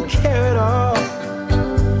didn't care at all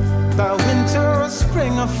about winter or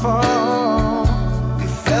spring or fall. We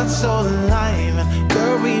felt so alive, and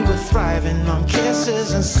girl, we were thriving on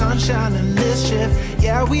kisses and sunshine and mischief.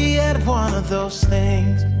 Yeah, we had one of those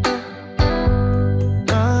things.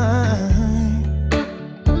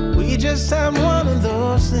 We just had one of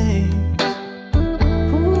those things.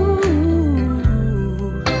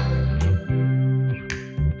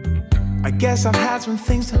 I guess I've had some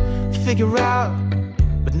things to figure out,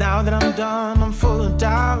 but now that I'm done, I'm full of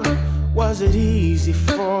doubt. Was it easy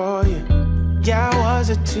for you? Yeah, was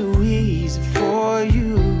it too easy for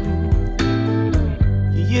you?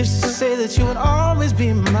 You used to say that you would always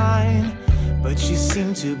be mine, but you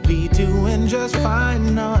seem to be doing just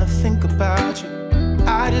fine. Now I think about you,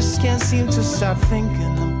 I just can't seem to stop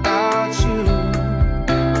thinking about you.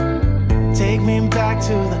 Take me back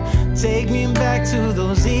to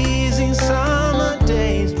those easy summer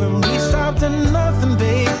days when we stopped at nothing,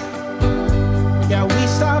 babe. Yeah, we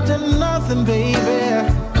stopped at nothing, baby.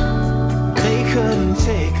 They couldn't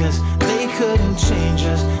take us, they couldn't change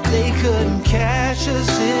us, they couldn't catch us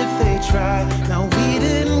if they tried. Now we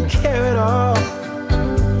didn't care at all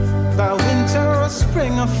about winter or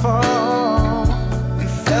spring or fall. We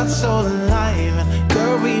felt so alive, and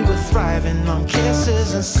girl, we were thriving on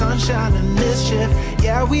kisses and sunshine and mischief.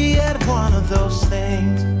 Yeah, we had one of those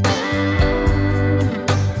things.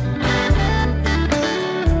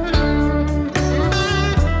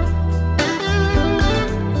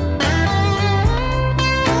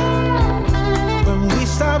 When we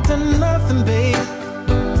stopped at nothing, babe.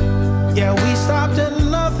 Yeah, we stopped at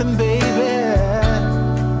nothing, baby.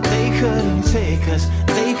 They couldn't take us,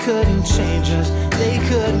 they couldn't change us, they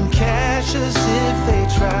couldn't catch us if they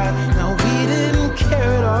tried. No, we didn't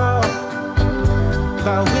care at all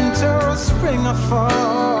about winter or spring or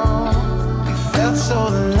fall. We felt so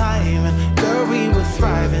alive, and girl, we were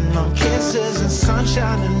thriving on kisses and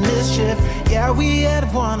sunshine and mischief. Yeah, we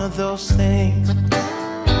had one of those things.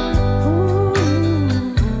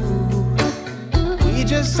 We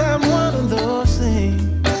just had one of those things.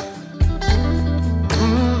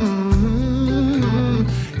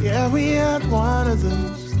 Yeah, we had one of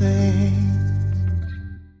those things.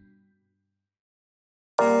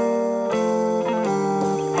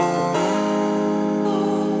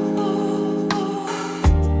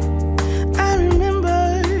 I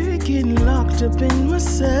remember getting locked up in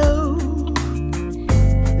myself.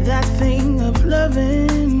 That thing of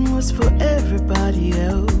loving was for everybody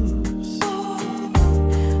else.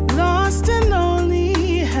 Lost and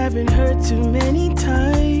lonely, having hurt too many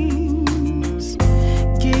times.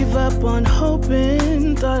 Gave up on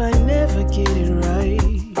hoping, thought I'd never get it right.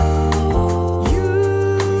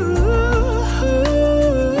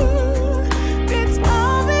 It's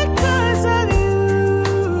all because of you.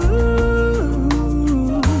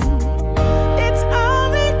 It's all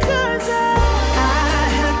because I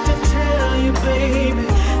have to tell you, baby,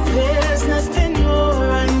 there's nothing more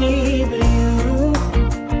I need but you.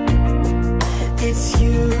 It's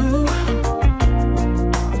you.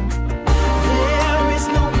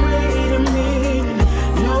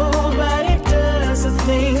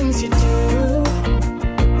 Things you do,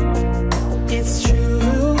 it's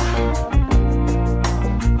true.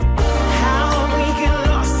 How we get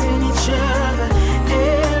lost in each other,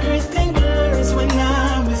 everything blurs when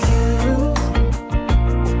I'm with you.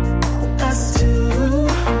 Us two.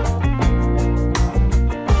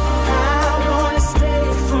 I wanna stay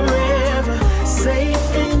forever,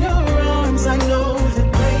 safe in your arms. I know that,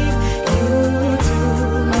 babe, you do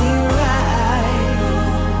me right.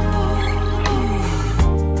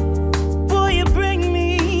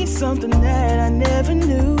 Something that I never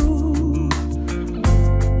knew.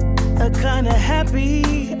 A kind of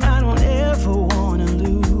happy I don't ever wanna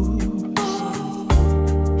lose.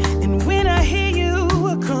 And when I hear you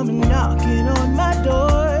coming knocking on my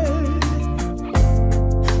door,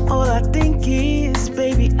 all I think is,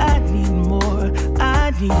 baby, I need more.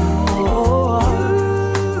 I need more.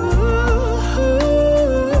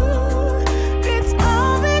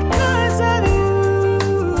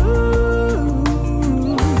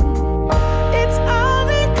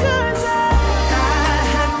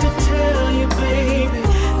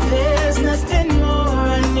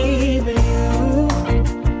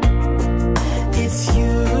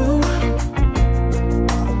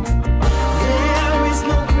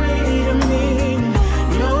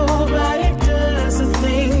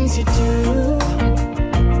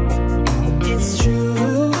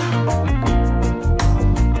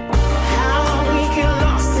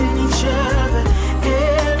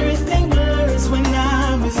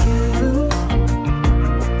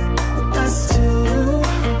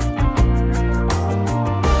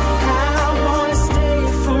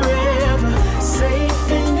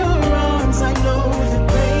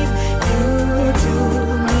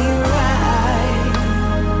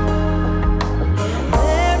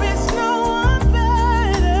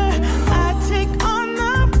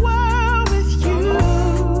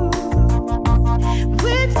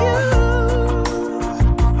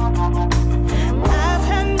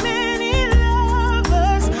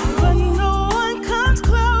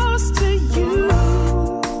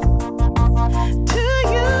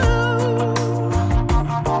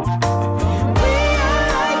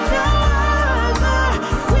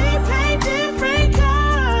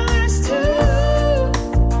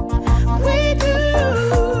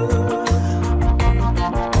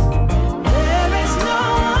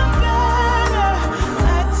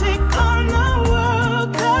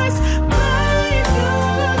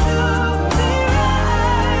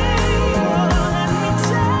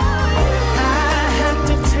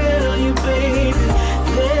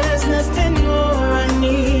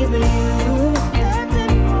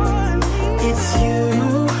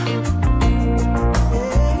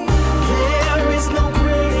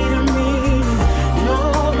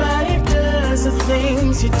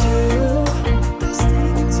 things you do,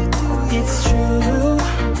 it's true.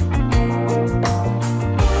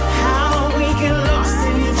 How we get lost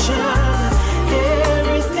in each other,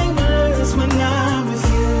 everything blurs when I'm with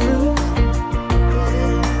you.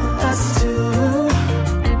 Us two.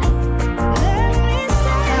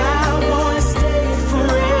 I wanna stay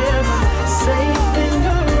forever, safe in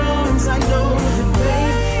your arms. I know that,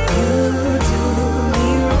 babe, you do me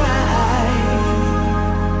right.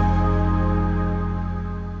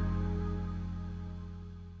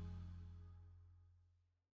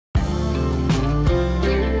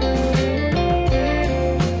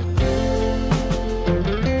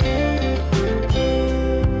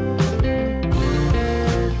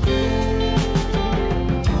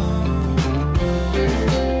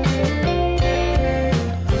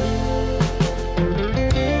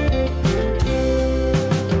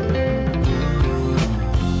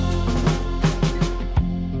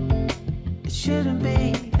 It shouldn't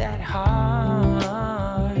be that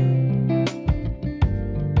hard.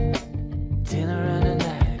 Dinner and a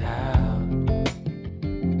night out,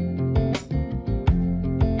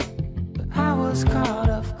 but I was caught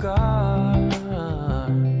off guard.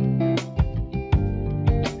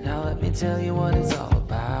 Now let me tell you what it's all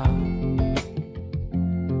about.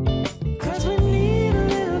 'Cause we need a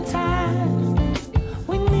little time,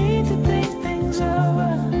 we need to think things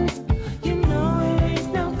over. You know it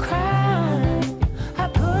ain't no crime, I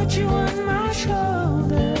put you on my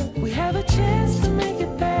shoulder. We have a chance to make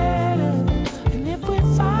it better, and if we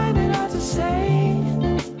find it hard to say,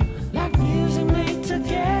 like music made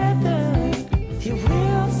together, you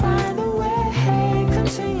will find a way. Come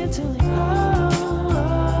sing it to me, oh,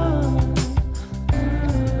 oh.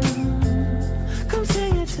 Come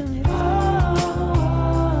sing it to me, oh,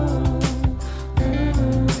 oh.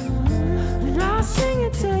 And I'll sing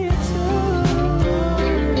it to you too.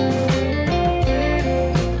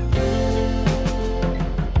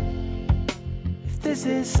 If this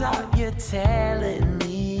is all you're telling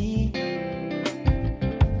me,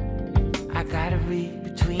 I gotta read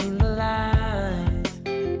between the lines.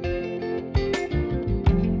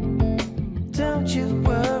 Don't you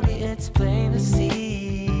worry, it's plain to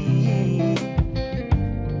see.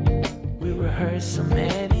 We rehearsed so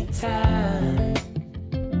many times.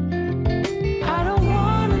 I don't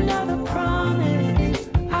want another promise,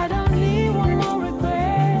 I don't need one more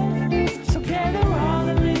regret. So gather all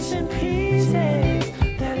the missing pieces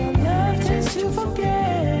that our love tends to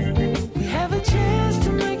forget. We have a chance to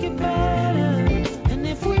make it better, and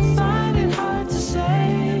if we find it hard to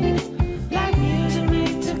say, like music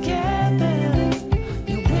made together,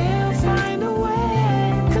 you will find a way.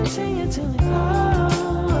 Come sing it to me, oh,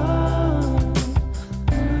 oh.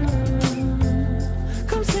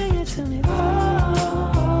 Come sing it to me, oh,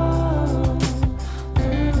 oh.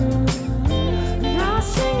 And I'll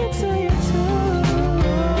sing it to you too.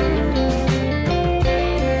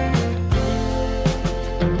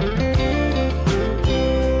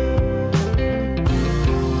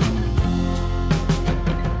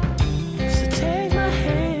 So take my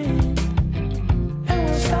hand and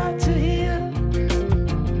we'll start to heal.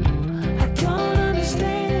 I don't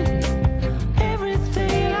understand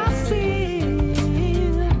everything I feel,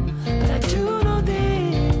 but I do know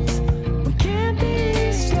this: we can't be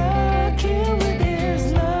stuck here with this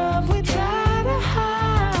love we try to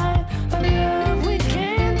hide, a love we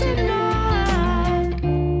can't deny.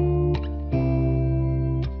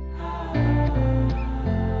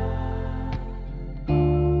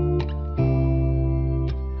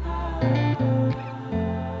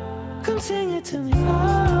 Come sing it to me, oh,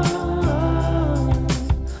 oh.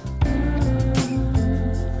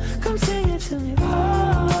 Come sing it to me, oh,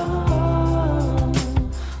 oh.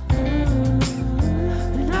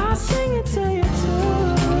 And I'll sing it to you too.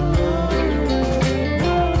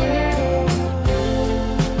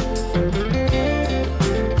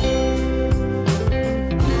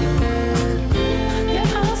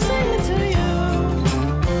 Yeah, I'll sing it to you.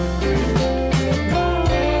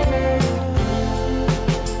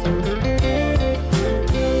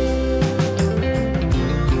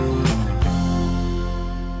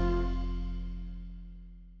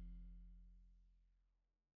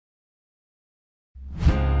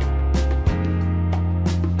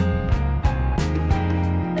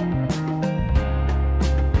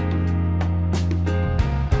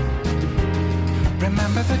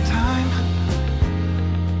 Remember the time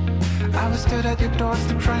I was stood at your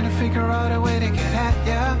doorstep trying to figure out a way to get at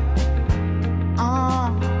ya.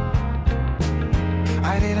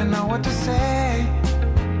 I didn't know what to say,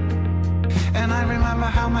 and I remember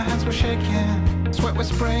how my hands were shaking, sweat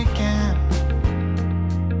was breaking.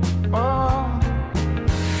 Oh,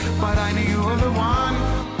 but I knew you were the one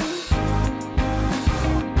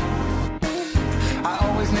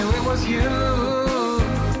was you.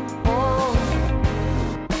 Oh,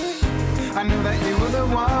 I knew that you were the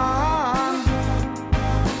one.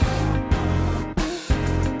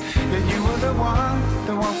 That you were the one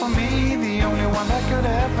for me, the only one that could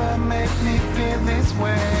ever make me feel this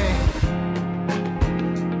way.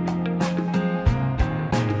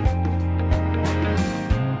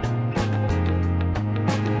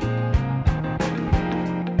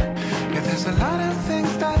 Yeah, there's a lot of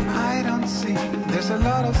things that I don't see. There's a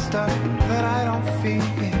lot of stuff that I don't feel.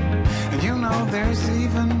 And you know there's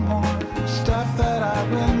even more stuff that I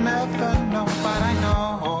will never know. But I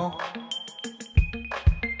know,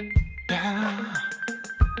 yeah,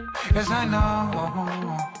 yes I know.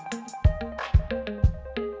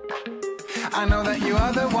 I know that you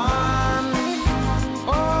are the one.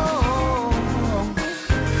 Oh,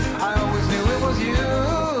 I always knew it was you.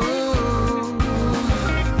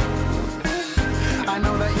 I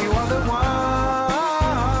know that you are the one.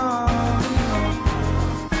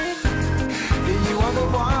 You are the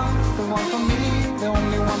one for me, the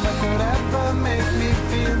only one that could ever make me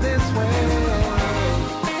feel this way.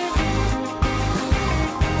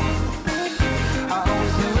 I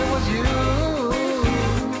always knew it was you.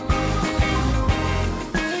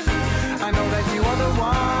 I know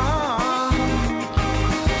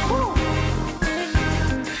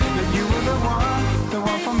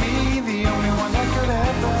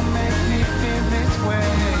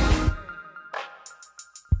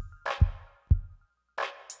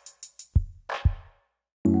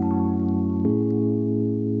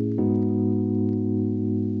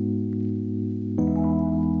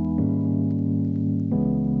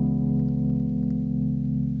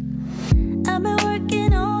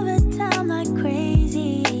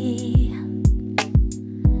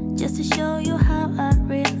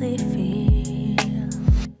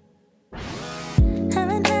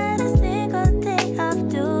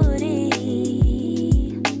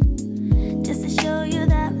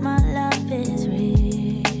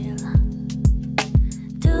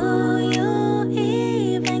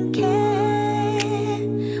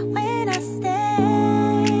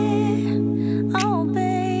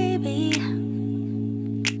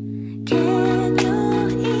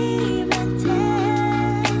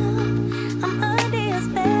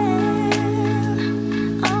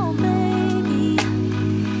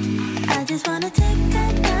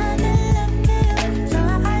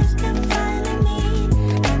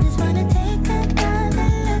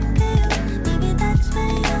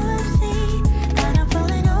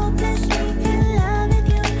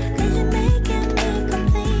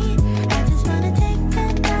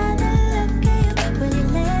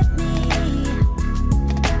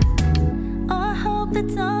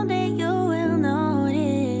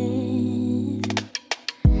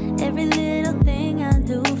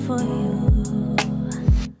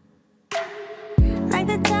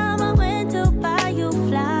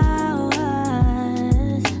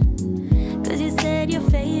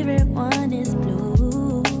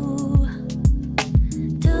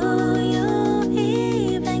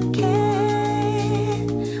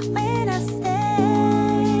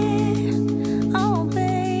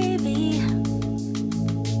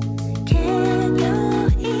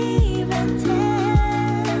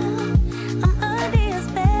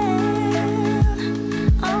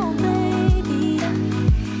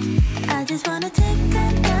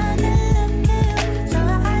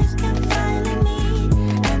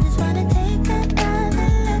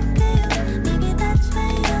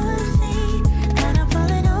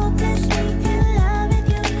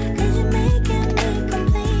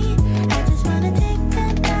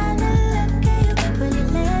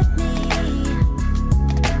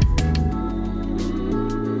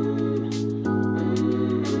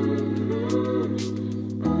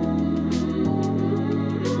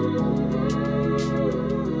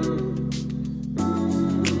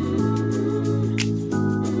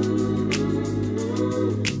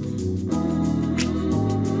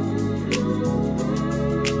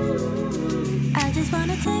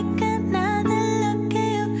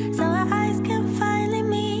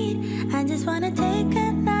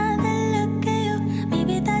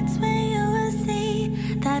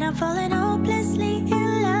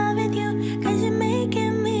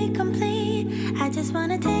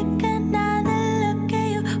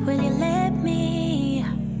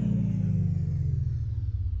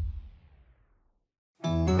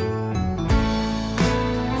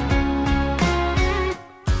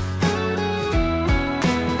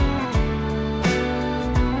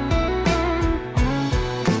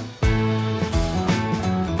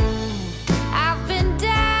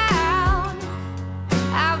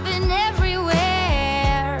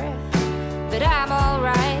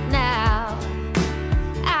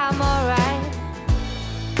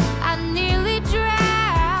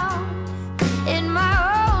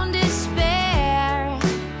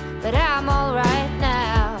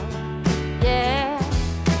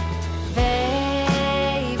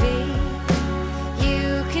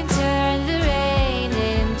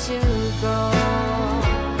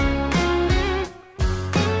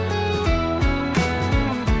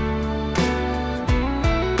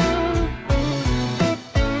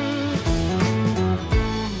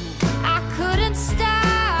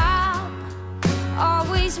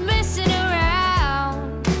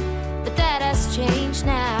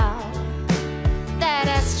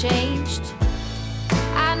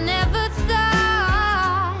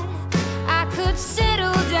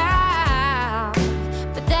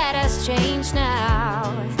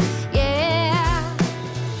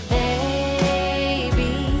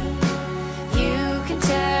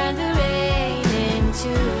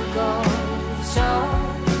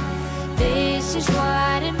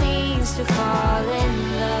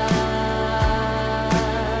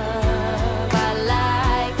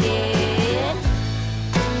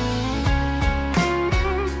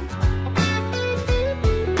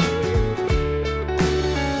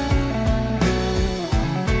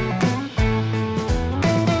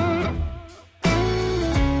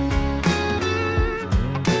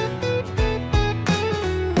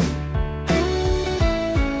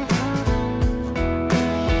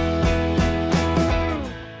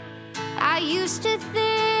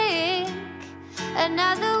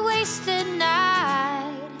another wasted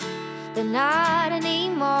night. But not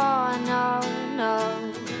anymore, no, no.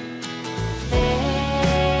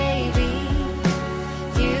 Baby,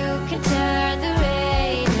 you can turn the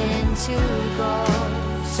rain into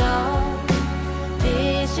gold. So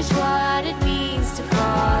this is what it means to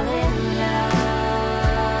fall in love.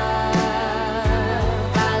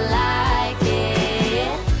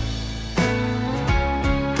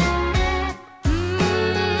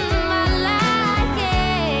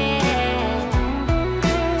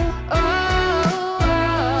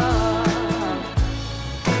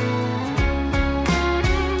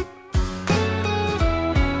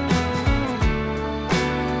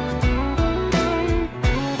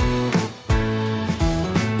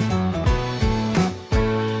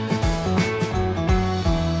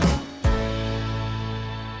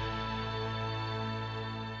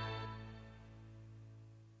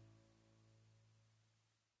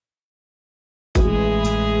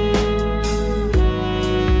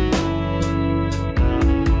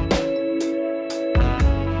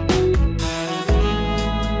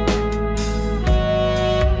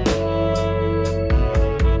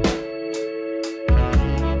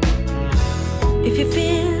 If you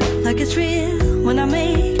feel like it's real when I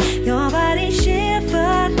make your body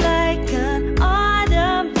shiver like an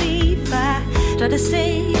autumn leaf, I try to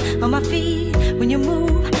stay on my feet when you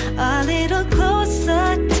move a little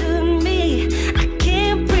closer to me. I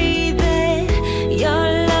can't breathe in. Your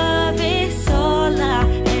love is all I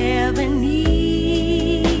ever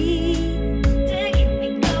need to keep me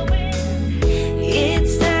going.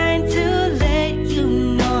 It's time to let you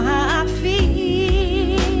know how I feel.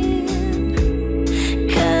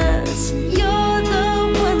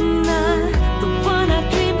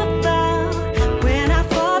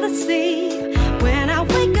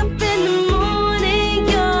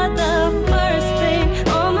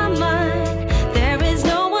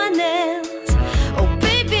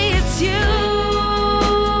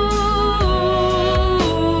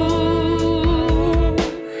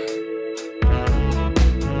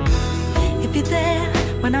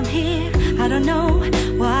 When I'm here, I don't know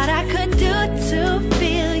what I could do to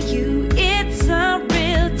feel you. It's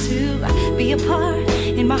surreal to be a part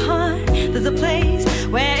in my heart. There's a place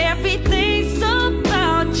where everything's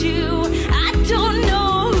about you. I don't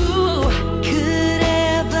know who could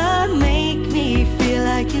ever make me feel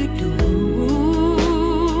like you do.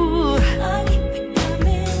 I'll keep it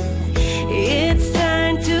coming. It's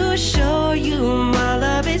time to show you my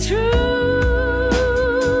love is true.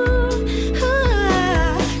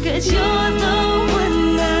 You're the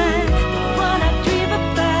one I dream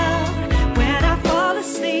about when I fall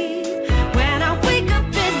asleep. When I wake up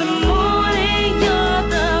in the morning, you're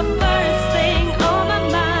the first thing on my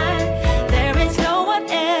mind. There is no one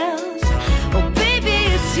else. Oh, baby,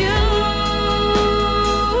 it's you.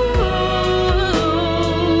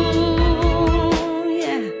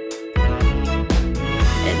 Yeah.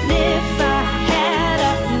 And if I had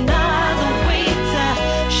another way to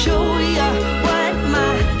show you what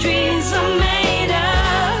my dreams are made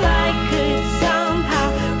of, I could somehow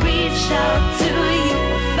reach out to you,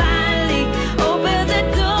 finally open the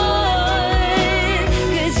door.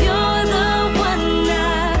 'Cause you're the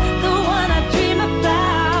one I dream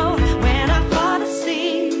about when I fall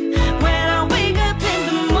asleep. When I wake up in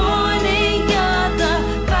the morning, you're the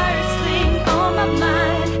first thing on my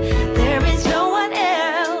mind. There is no one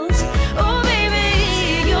else. Oh baby,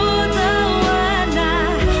 you're the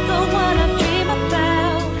one I dream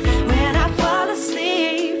about when I fall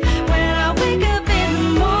asleep. When I wake up in the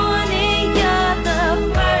morning, you're the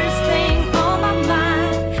first thing on my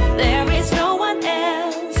mind. There is no one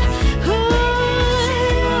else. Ooh,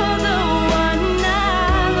 you're the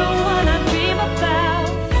one I dream about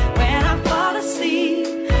when I fall asleep.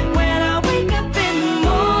 When I wake up in the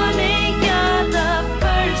morning, you're the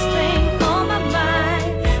first thing on my mind.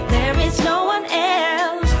 There is no one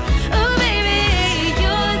else. Oh baby,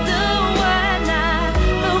 you're the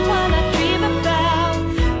one I dream about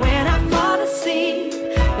when I fall asleep.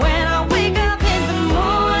 When I wake up in the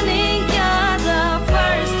morning, you're the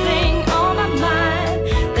first thing on my mind.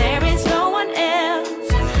 There is no one else.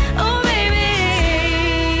 Oh baby.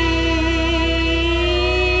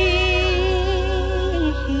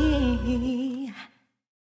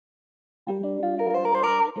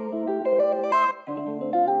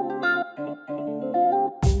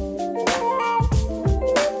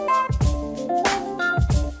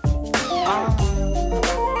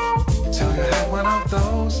 So you had one of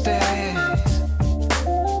those days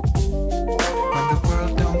when the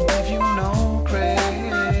world don't give you no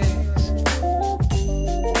grace.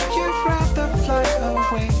 You'd rather fly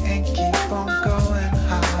away and keep on going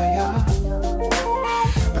higher.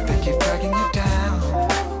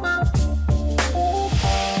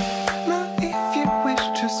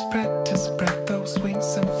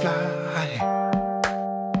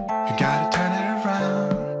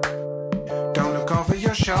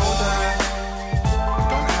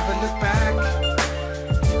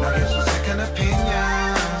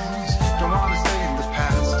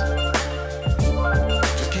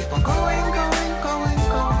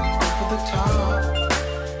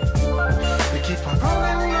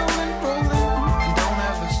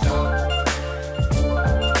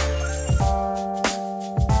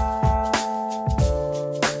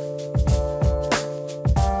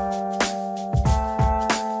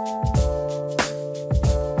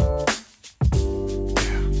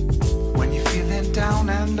 down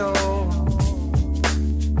and low.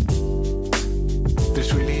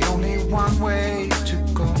 There's really only one way to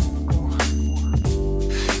go.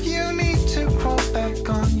 You need to crawl back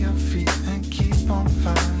on your feet and keep on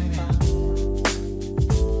fighting.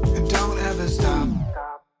 And don't ever stop.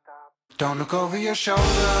 Don't look over your shoulder.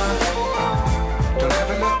 Don't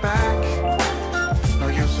ever look back.